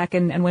women in tech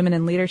and women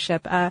in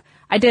leadership.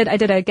 I did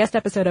a guest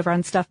episode over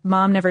on Stuff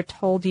Mom Never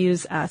Told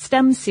You's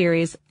STEM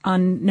series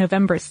on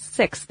November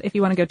 6th, if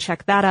you want to go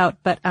check that out.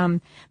 But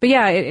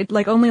yeah,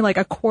 only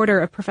a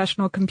quarter of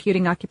professional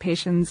computing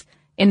occupations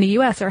in the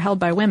U.S. are held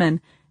by women,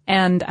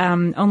 and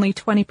only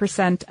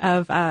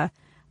 20%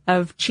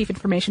 of chief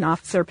information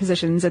officer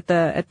positions at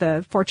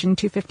the Fortune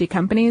 250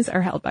 companies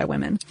are held by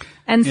women.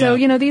 And so,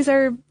 these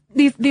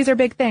are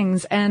big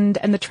things, and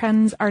the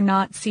trends are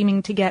not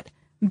seeming to get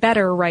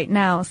better right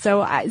now. So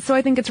I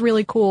think it's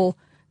really cool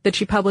that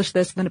she published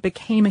this and that it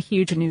became a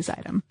huge news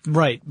item.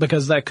 Right,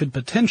 because that could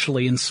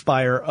potentially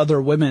inspire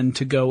other women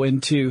to go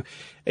into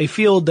a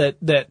field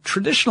that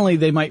traditionally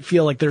they might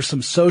feel like there's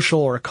some social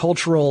or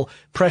cultural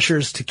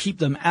pressures to keep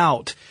them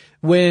out,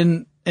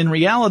 when in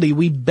reality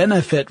we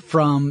benefit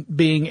from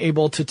being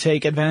able to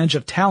take advantage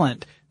of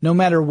talent, no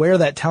matter where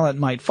that talent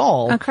might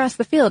fall. Across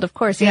the field, of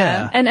course,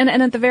 yeah. And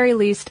at the very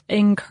least,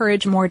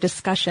 encourage more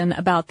discussion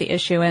about the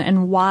issue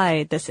and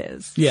why this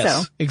is.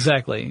 Yes,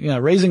 exactly. Yeah,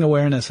 raising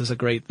awareness is a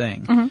great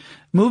thing.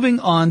 Moving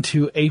on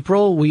to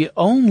April, we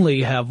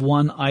only have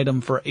one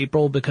item for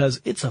April because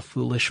it's a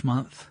foolish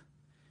month.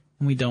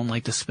 And we don't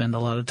like to spend a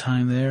lot of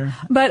time there.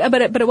 But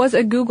it was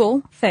a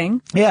Google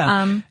thing.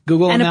 Yeah.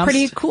 Google and announced, a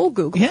pretty cool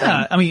Google thing.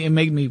 Yeah, I mean, it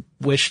made me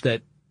wish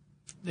that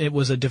it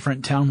was a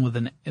different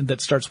town that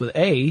starts with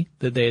A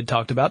that they had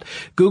talked about.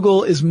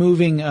 Google is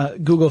moving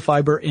Google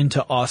Fiber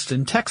into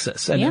Austin,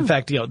 Texas. And in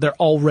fact, they're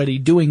already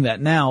doing that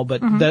now,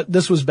 but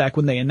this was back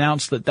when they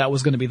announced that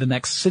was going to be the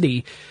next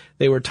city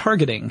they were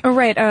targeting. Oh,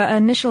 right.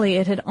 Initially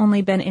it had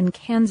only been in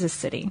Kansas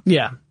City.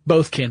 Yeah,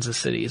 both Kansas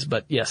cities,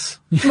 but yes.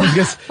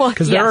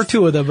 Because there are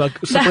two of them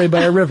separated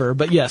by a river,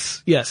 but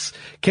yes.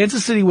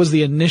 Kansas City was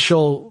the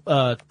initial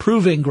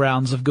proving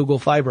grounds of Google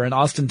Fiber, and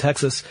Austin,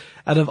 Texas,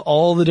 out of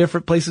all the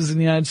different places in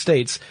the United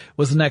States,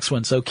 was the next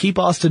one. So keep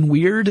Austin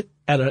weird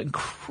at an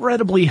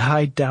incredibly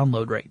high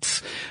download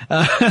rates.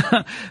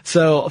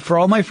 So for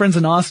all my friends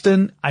in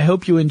Austin, I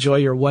hope you enjoy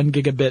your 1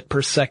 gigabit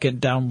per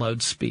second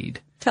download speed.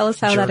 Tell us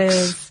how that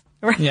is.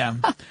 Yeah.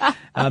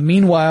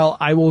 Meanwhile,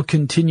 I will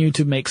continue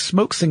to make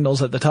smoke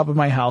signals at the top of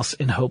my house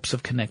in hopes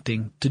of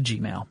connecting to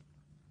Gmail.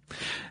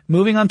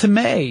 Moving on to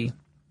May.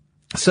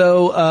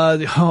 So,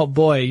 oh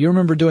boy, you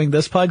remember doing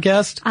this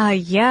podcast?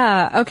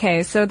 Yeah.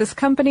 Okay. So this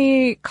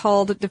company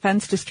called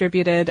Defense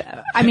Distributed,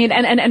 I mean,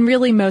 and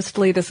really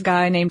mostly this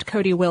guy named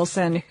Cody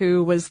Wilson,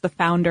 who was the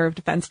founder of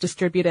Defense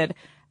Distributed,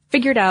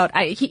 figured out,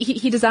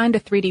 he designed a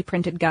 3D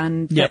printed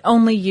gun that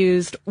only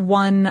used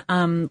one,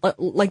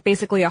 like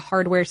basically a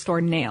hardware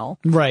store nail.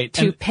 Right.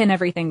 To pin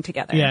everything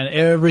together. Yeah. And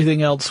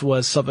everything else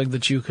was something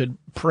that you could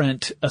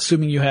print,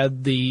 assuming you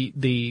had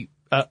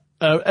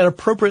an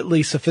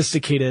appropriately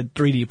sophisticated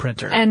 3D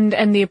printer.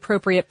 And the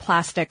appropriate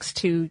plastics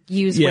to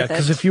use with it. Yeah,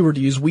 because if you were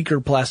to use weaker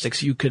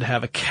plastics, you could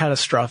have a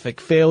catastrophic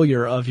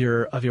failure of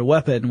your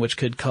weapon, which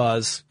could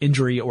cause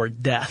injury or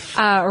death.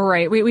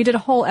 Right. We did a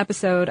whole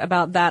episode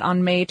about that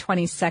on May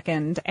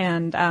 22nd,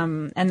 and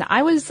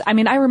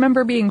I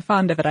remember being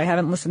fond of it. I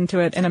haven't listened to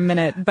it in a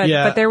minute,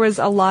 but there was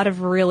a lot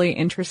of really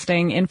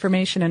interesting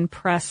information and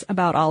press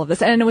about all of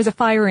this. And it was a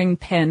firing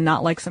pin,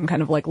 not like some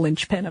kind of like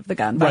linchpin of the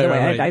gun, by the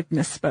way. I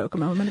misspoke a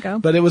moment ago.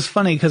 But it was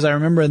funny because I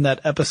remember in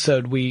that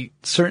episode we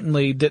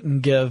certainly didn't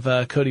give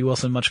Cody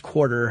Wilson much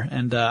quarter,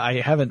 and I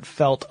haven't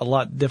felt a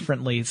lot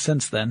differently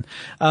since then.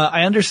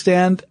 I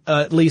understand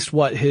at least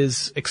what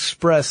his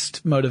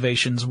expressed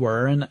motivations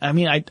were, and I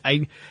mean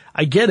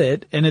I get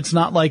it, and it's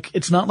not like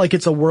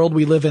it's a world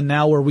we live in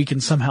now where we can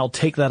somehow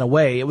take that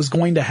away. It was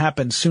going to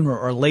happen sooner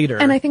or later.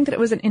 And I think that it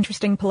was an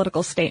interesting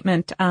political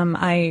statement.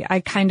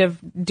 I kind of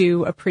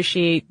do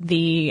appreciate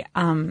the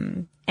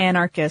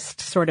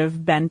anarchist sort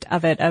of bent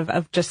of it,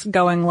 of just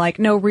going like,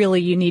 no, really,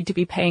 you need to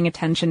be paying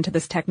attention to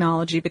this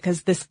technology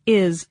because this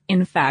is,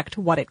 in fact,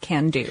 what it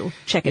can do.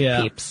 Check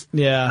it, peeps.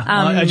 Yeah.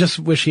 I just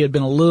wish he had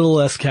been a little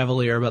less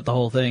cavalier about the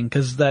whole thing,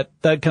 because that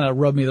kind of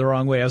rubbed me the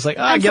wrong way. I was like,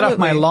 get off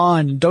my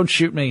lawn and don't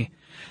shoot me.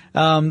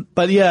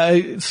 But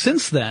yeah,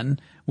 since then,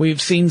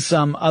 we've seen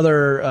some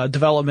other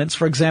developments.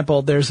 For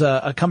example, there's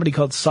a company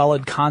called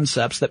Solid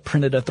Concepts that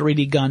printed a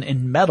 3D gun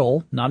in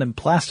metal, not in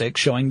plastic,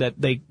 showing that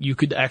you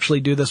could actually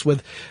do this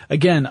with,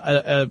 again,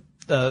 a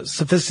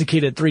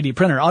sophisticated 3D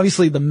printer.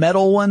 Obviously, the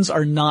metal ones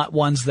are not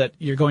ones that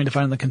you're going to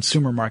find in the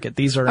consumer market.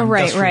 These are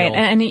industrial. Right.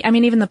 And I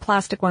mean, even the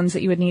plastic ones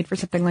that you would need for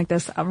something like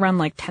this run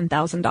like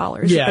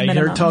 $10,000. Yeah, at the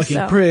minimum, you're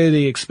talking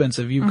pretty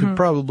expensive. You could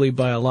probably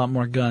buy a lot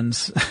more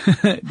guns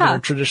that are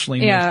traditionally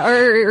made. Yeah,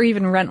 or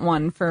even rent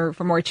one for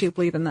more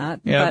cheaply than that.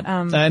 Yeah.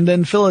 But, and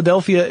then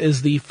Philadelphia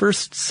is the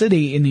first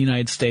city in the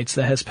United States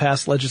that has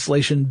passed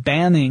legislation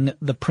banning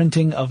the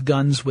printing of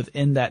guns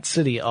within that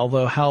city,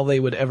 although how they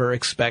would ever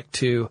expect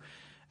to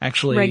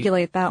actually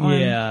regulate that one.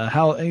 Yeah,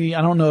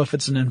 I don't know if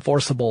it's an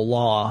enforceable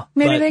law.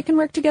 Maybe they can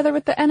work together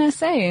with the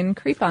NSA and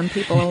creep on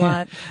people a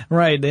lot.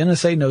 Right, the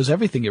NSA knows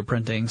everything you're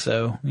printing,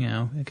 so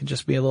it could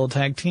just be a little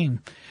tag team.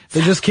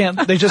 They just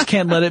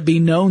can't let it be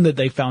known that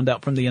they found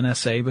out from the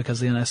NSA, because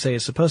the NSA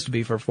is supposed to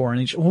be for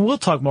foreign. Well, we'll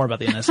talk more about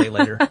the NSA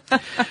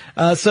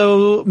later.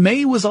 So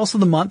May was also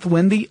the month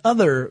when the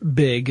other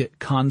big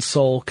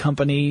console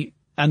company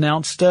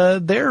announced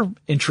their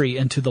entry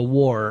into the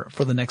war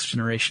for the next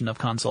generation of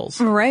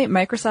consoles. Right.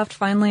 Microsoft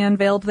finally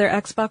unveiled their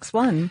Xbox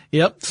One.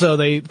 Yep. So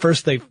they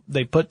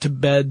put to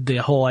bed the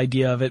whole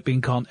idea of it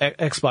being called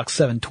Xbox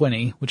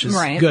 720, which is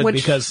good, which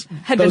because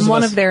had been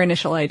one of their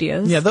initial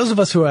ideas. Yeah, those of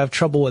us who have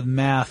trouble with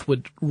math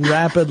would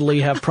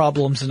rapidly have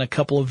problems in a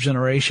couple of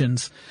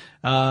generations.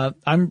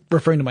 I'm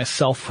referring to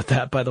myself with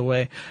that, by the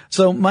way.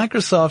 So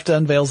Microsoft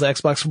unveils the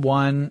Xbox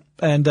One,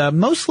 and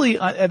mostly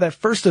at that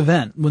first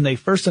event, when they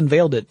first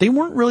unveiled it, they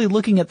weren't really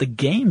looking at the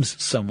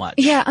games so much.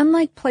 Yeah,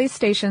 unlike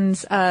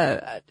PlayStation's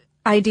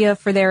idea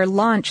for their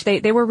launch,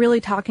 they were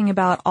really talking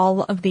about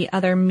all of the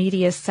other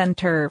media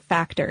center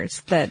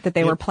factors that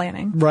they were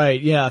planning. Right,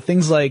 yeah.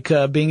 Things like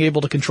being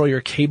able to control your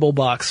cable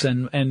box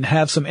and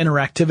have some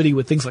interactivity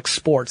with things like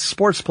sports.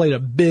 Sports played a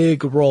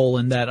big role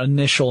in that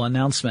initial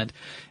announcement,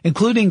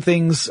 including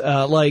things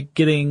like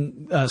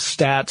getting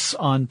stats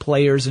on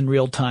players in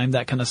real time,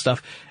 that kind of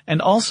stuff.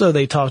 And also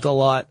they talked a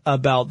lot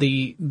about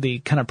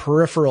the kind of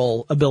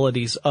peripheral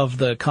abilities of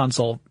the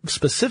console,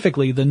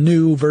 specifically the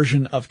new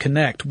version of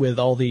Kinect with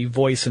all the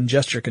voice and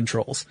gesture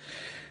controls.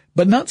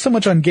 But not so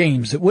much on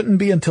games. It wouldn't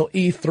be until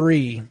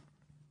E3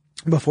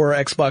 before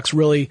Xbox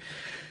really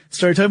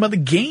started talking about the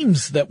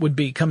games that would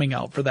be coming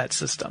out for that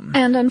system.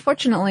 And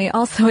unfortunately,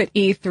 also at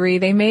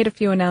E3, they made a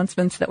few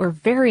announcements that were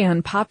very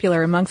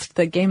unpopular amongst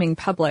the gaming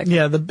public.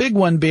 Yeah, the big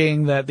one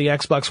being that the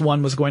Xbox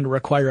One was going to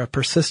require a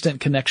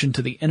persistent connection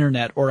to the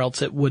internet, or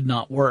else it would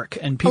not work.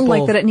 And people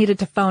like that it needed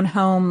to phone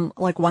home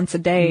like once a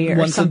day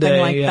or something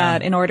like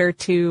that in order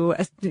to,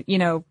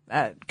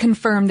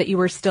 confirm that you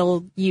were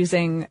still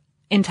using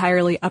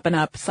entirely up and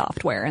up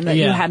software and that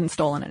you hadn't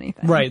stolen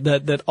anything. Right.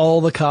 That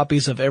all the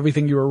copies of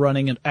everything you were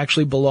running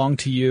actually belonged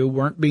to you,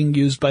 weren't being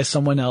used by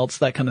someone else,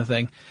 that kind of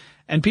thing.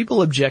 And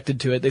people objected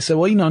to it. They said,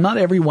 well, not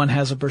everyone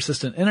has a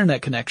persistent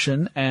internet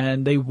connection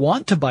and they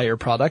want to buy your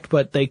product,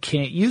 but they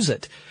can't use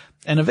it.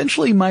 And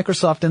eventually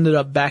Microsoft ended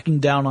up backing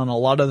down on a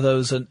lot of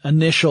those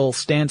initial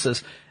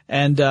stances.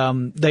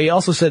 And they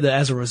also said that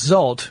as a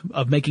result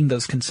of making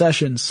those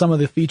concessions, some of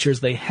the features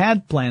they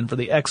had planned for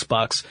the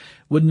Xbox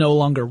would no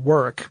longer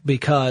work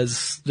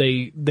because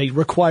they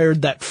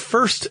required that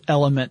first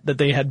element that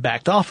they had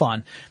backed off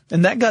on.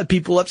 And that got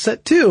people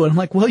upset too. And I'm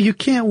like, well, you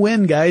can't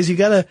win, guys. You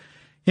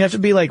have to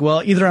be like,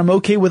 well, either I'm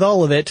okay with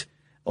all of it,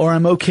 or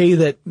I'm okay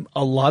that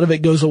a lot of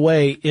it goes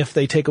away if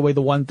they take away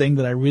the one thing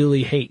that I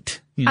really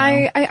hate. You know?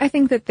 I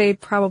think that they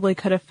probably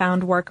could have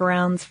found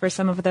workarounds for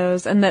some of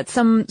those, and that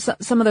some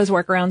of those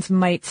workarounds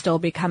might still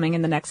be coming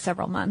in the next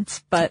several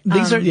months. But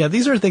these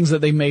are things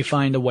that they may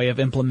find a way of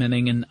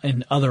implementing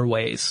in other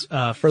ways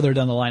further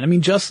down the line. I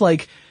mean, just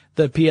like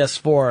the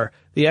PS4,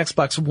 the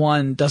Xbox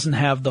One doesn't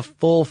have the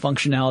full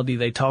functionality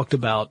they talked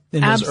about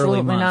in those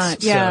early months.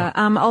 Absolutely not.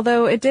 Yeah.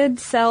 Although it did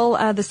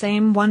sell the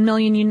same 1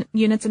 million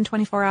units in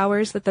 24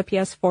 hours that the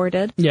PS4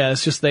 did. Yeah,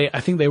 it's just I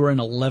think they were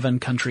in 11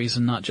 countries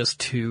and not just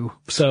 2.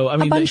 So I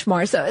mean, a bunch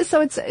more. So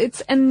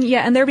it's and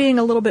they're being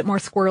a little bit more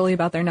squirrely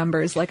about their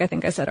numbers, like I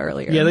think I said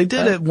earlier. Yeah, they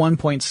did at one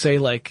point say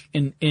like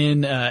in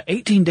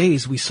 18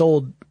 days we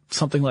sold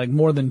something like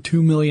more than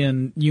 2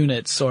 million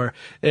units, or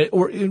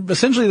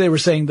essentially they were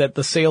saying that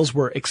the sales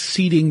were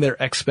exceeding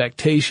their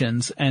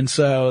expectations, and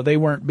so they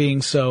weren't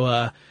being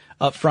so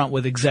upfront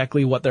with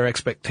exactly what their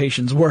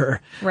expectations were.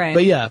 Right.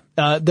 But yeah,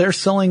 they're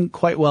selling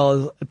quite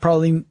well.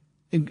 Probably,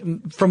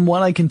 from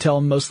what I can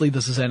tell, mostly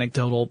this is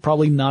anecdotal,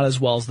 probably not as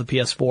well as the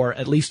PS4,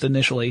 at least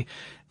initially.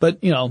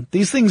 But,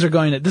 these things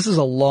are this is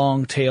a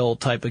long tail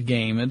type of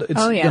game. And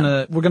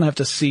we're gonna have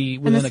to see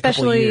within a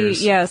couple of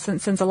years. And especially,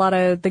 since a lot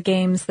of the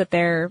games that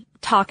they're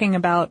talking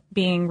about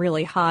being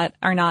really hot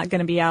are not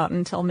gonna be out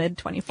until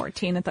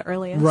mid-2014 at the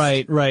earliest.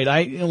 Right.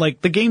 I,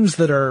 like, the games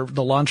that are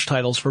the launch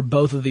titles for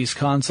both of these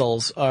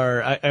consoles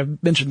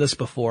I've mentioned this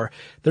before,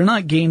 they're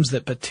not games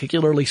that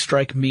particularly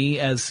strike me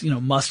as,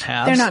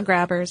 must-haves. They're not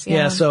grabbers, yeah.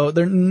 Yeah, so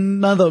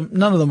none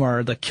of them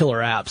are the killer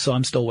apps, so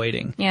I'm still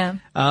waiting. Yeah.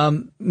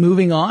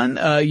 Moving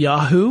on,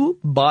 Yahoo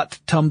bought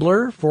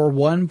Tumblr for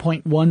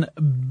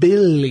 $1.1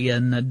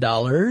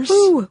 billion.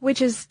 Ooh,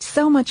 which is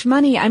so much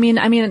money. I mean,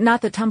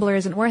 not that Tumblr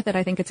isn't worth it.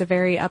 I think it's a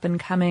very up and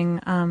coming,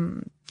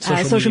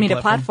 social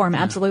media platform.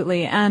 Yeah.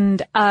 Absolutely.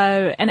 And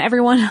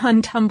everyone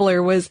on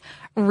Tumblr was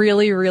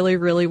really, really,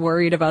 really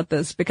worried about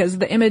this because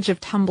the image of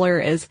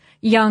Tumblr is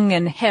young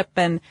and hip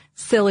and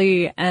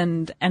silly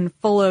and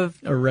full of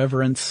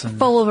irreverence.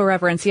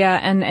 Yeah.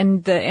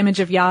 And the image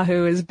of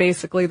Yahoo is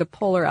basically the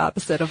polar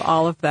opposite of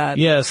all of that.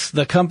 Yes.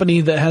 The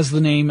company that has the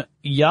name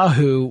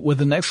Yahoo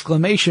with an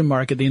exclamation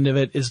mark at the end of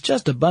it is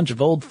just a bunch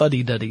of old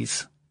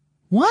fuddy-duddies.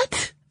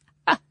 What?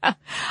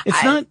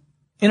 It's not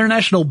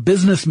International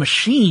Business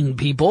Machine,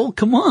 people.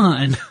 Come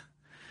on.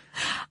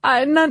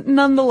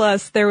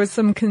 Nonetheless, there was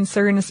some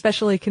concern,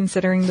 especially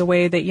considering the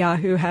way that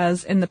Yahoo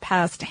has in the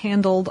past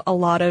handled a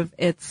lot of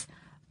its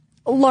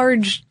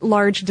large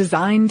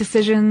design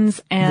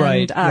decisions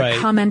and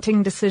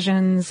commenting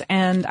decisions.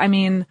 And I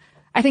mean,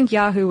 I think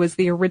Yahoo was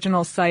the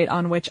original site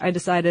on which I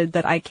decided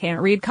that I can't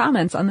read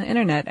comments on the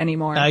internet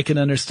anymore. I can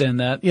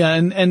understand that. Yeah,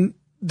 and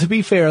to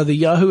be fair, the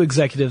Yahoo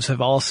executives have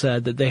all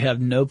said that they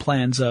have no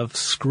plans of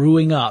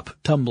screwing up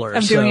Tumblr.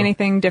 Of doing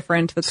anything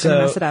different that's going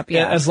to mess it up,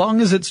 yeah. As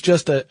long as it's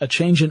just a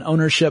change in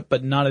ownership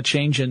but not a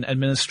change in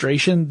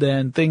administration,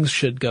 then things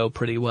should go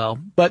pretty well.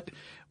 But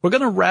we're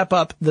going to wrap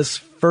up this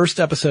first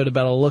episode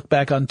about a look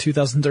back on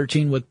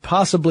 2013 with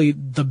possibly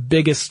the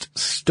biggest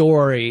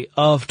story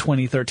of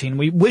 2013.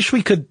 We wish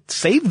we could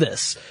save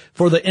this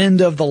for the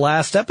end of the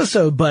last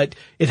episode, but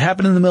it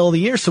happened in the middle of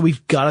the year, so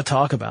we've got to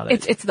talk about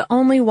it. It's the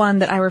only one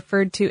that I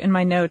referred to in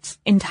my notes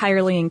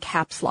entirely in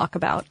caps lock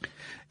about.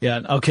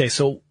 Yeah, okay,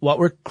 so what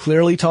we're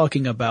clearly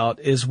talking about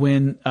is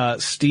when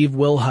Steve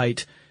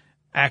Wilhite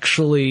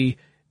actually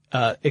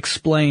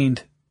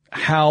explained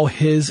how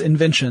his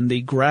invention,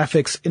 the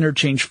graphics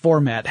interchange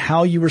format,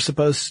 how you were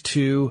supposed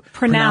to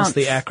pronounce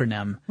the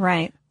acronym.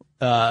 Right.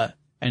 And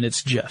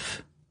it's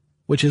GIF,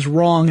 which is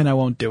wrong, and I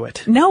won't do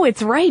it. No,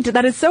 it's right.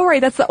 That is so right.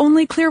 That's the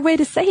only clear way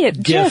to say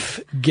it. GIF.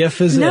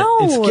 GIF is it.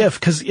 It's GIF,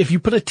 because if you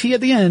put a T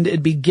at the end,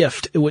 it'd be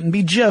gift. It wouldn't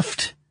be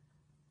GIFT.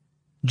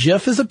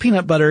 GIF is a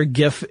peanut butter.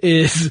 GIF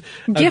is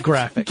a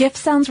graphic. GIF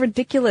sounds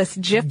ridiculous.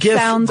 GIF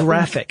sounds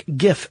graphic.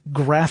 GIF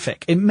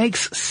graphic. It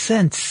makes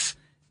sense.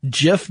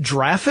 GIF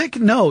graphic?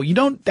 No, you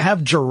don't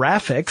have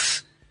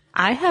giraffics.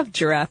 I have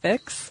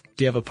giraffics.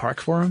 Do you have a park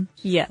for them?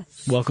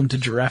 Yes. Welcome to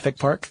Giraffic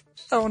Park.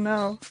 Oh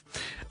no.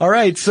 All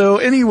right. So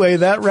anyway,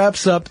 that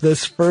wraps up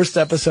this first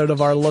episode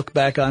of our look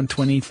back on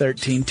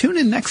 2013. Tune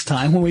in next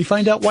time when we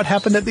find out what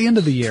happened at the end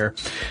of the year.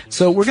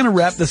 So we're going to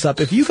wrap this up.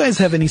 If you guys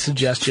have any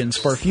suggestions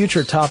for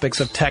future topics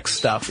of tech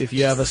stuff, if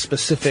you have a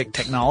specific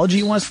technology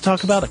you want us to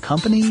talk about, a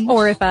company,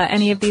 or if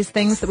any of these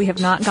things that we have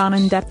not gone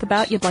in depth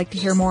about you'd like to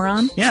hear more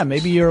on. Yeah,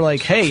 maybe you're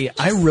like, hey,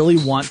 I really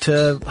want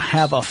to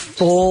have a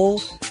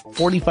full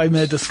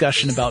 45-minute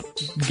discussion about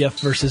GIF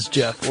versus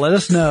GIF. Let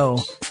us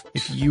know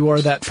if you are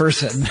that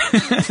person.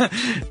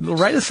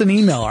 Write us an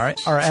email.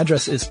 Our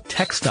address is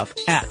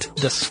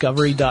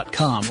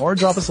techstuff@discovery.com, or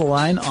drop us a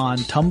line on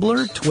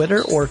Tumblr,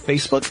 Twitter, or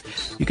Facebook.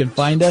 You can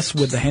find us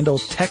with the handle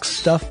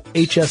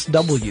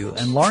TechStuffHSW.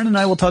 And Lauren and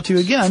I will talk to you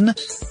again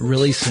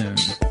really soon.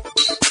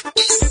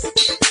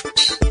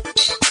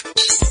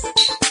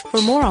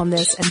 For more on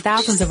this and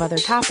thousands of other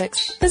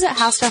topics, visit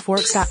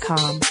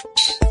HowStuffWorks.com.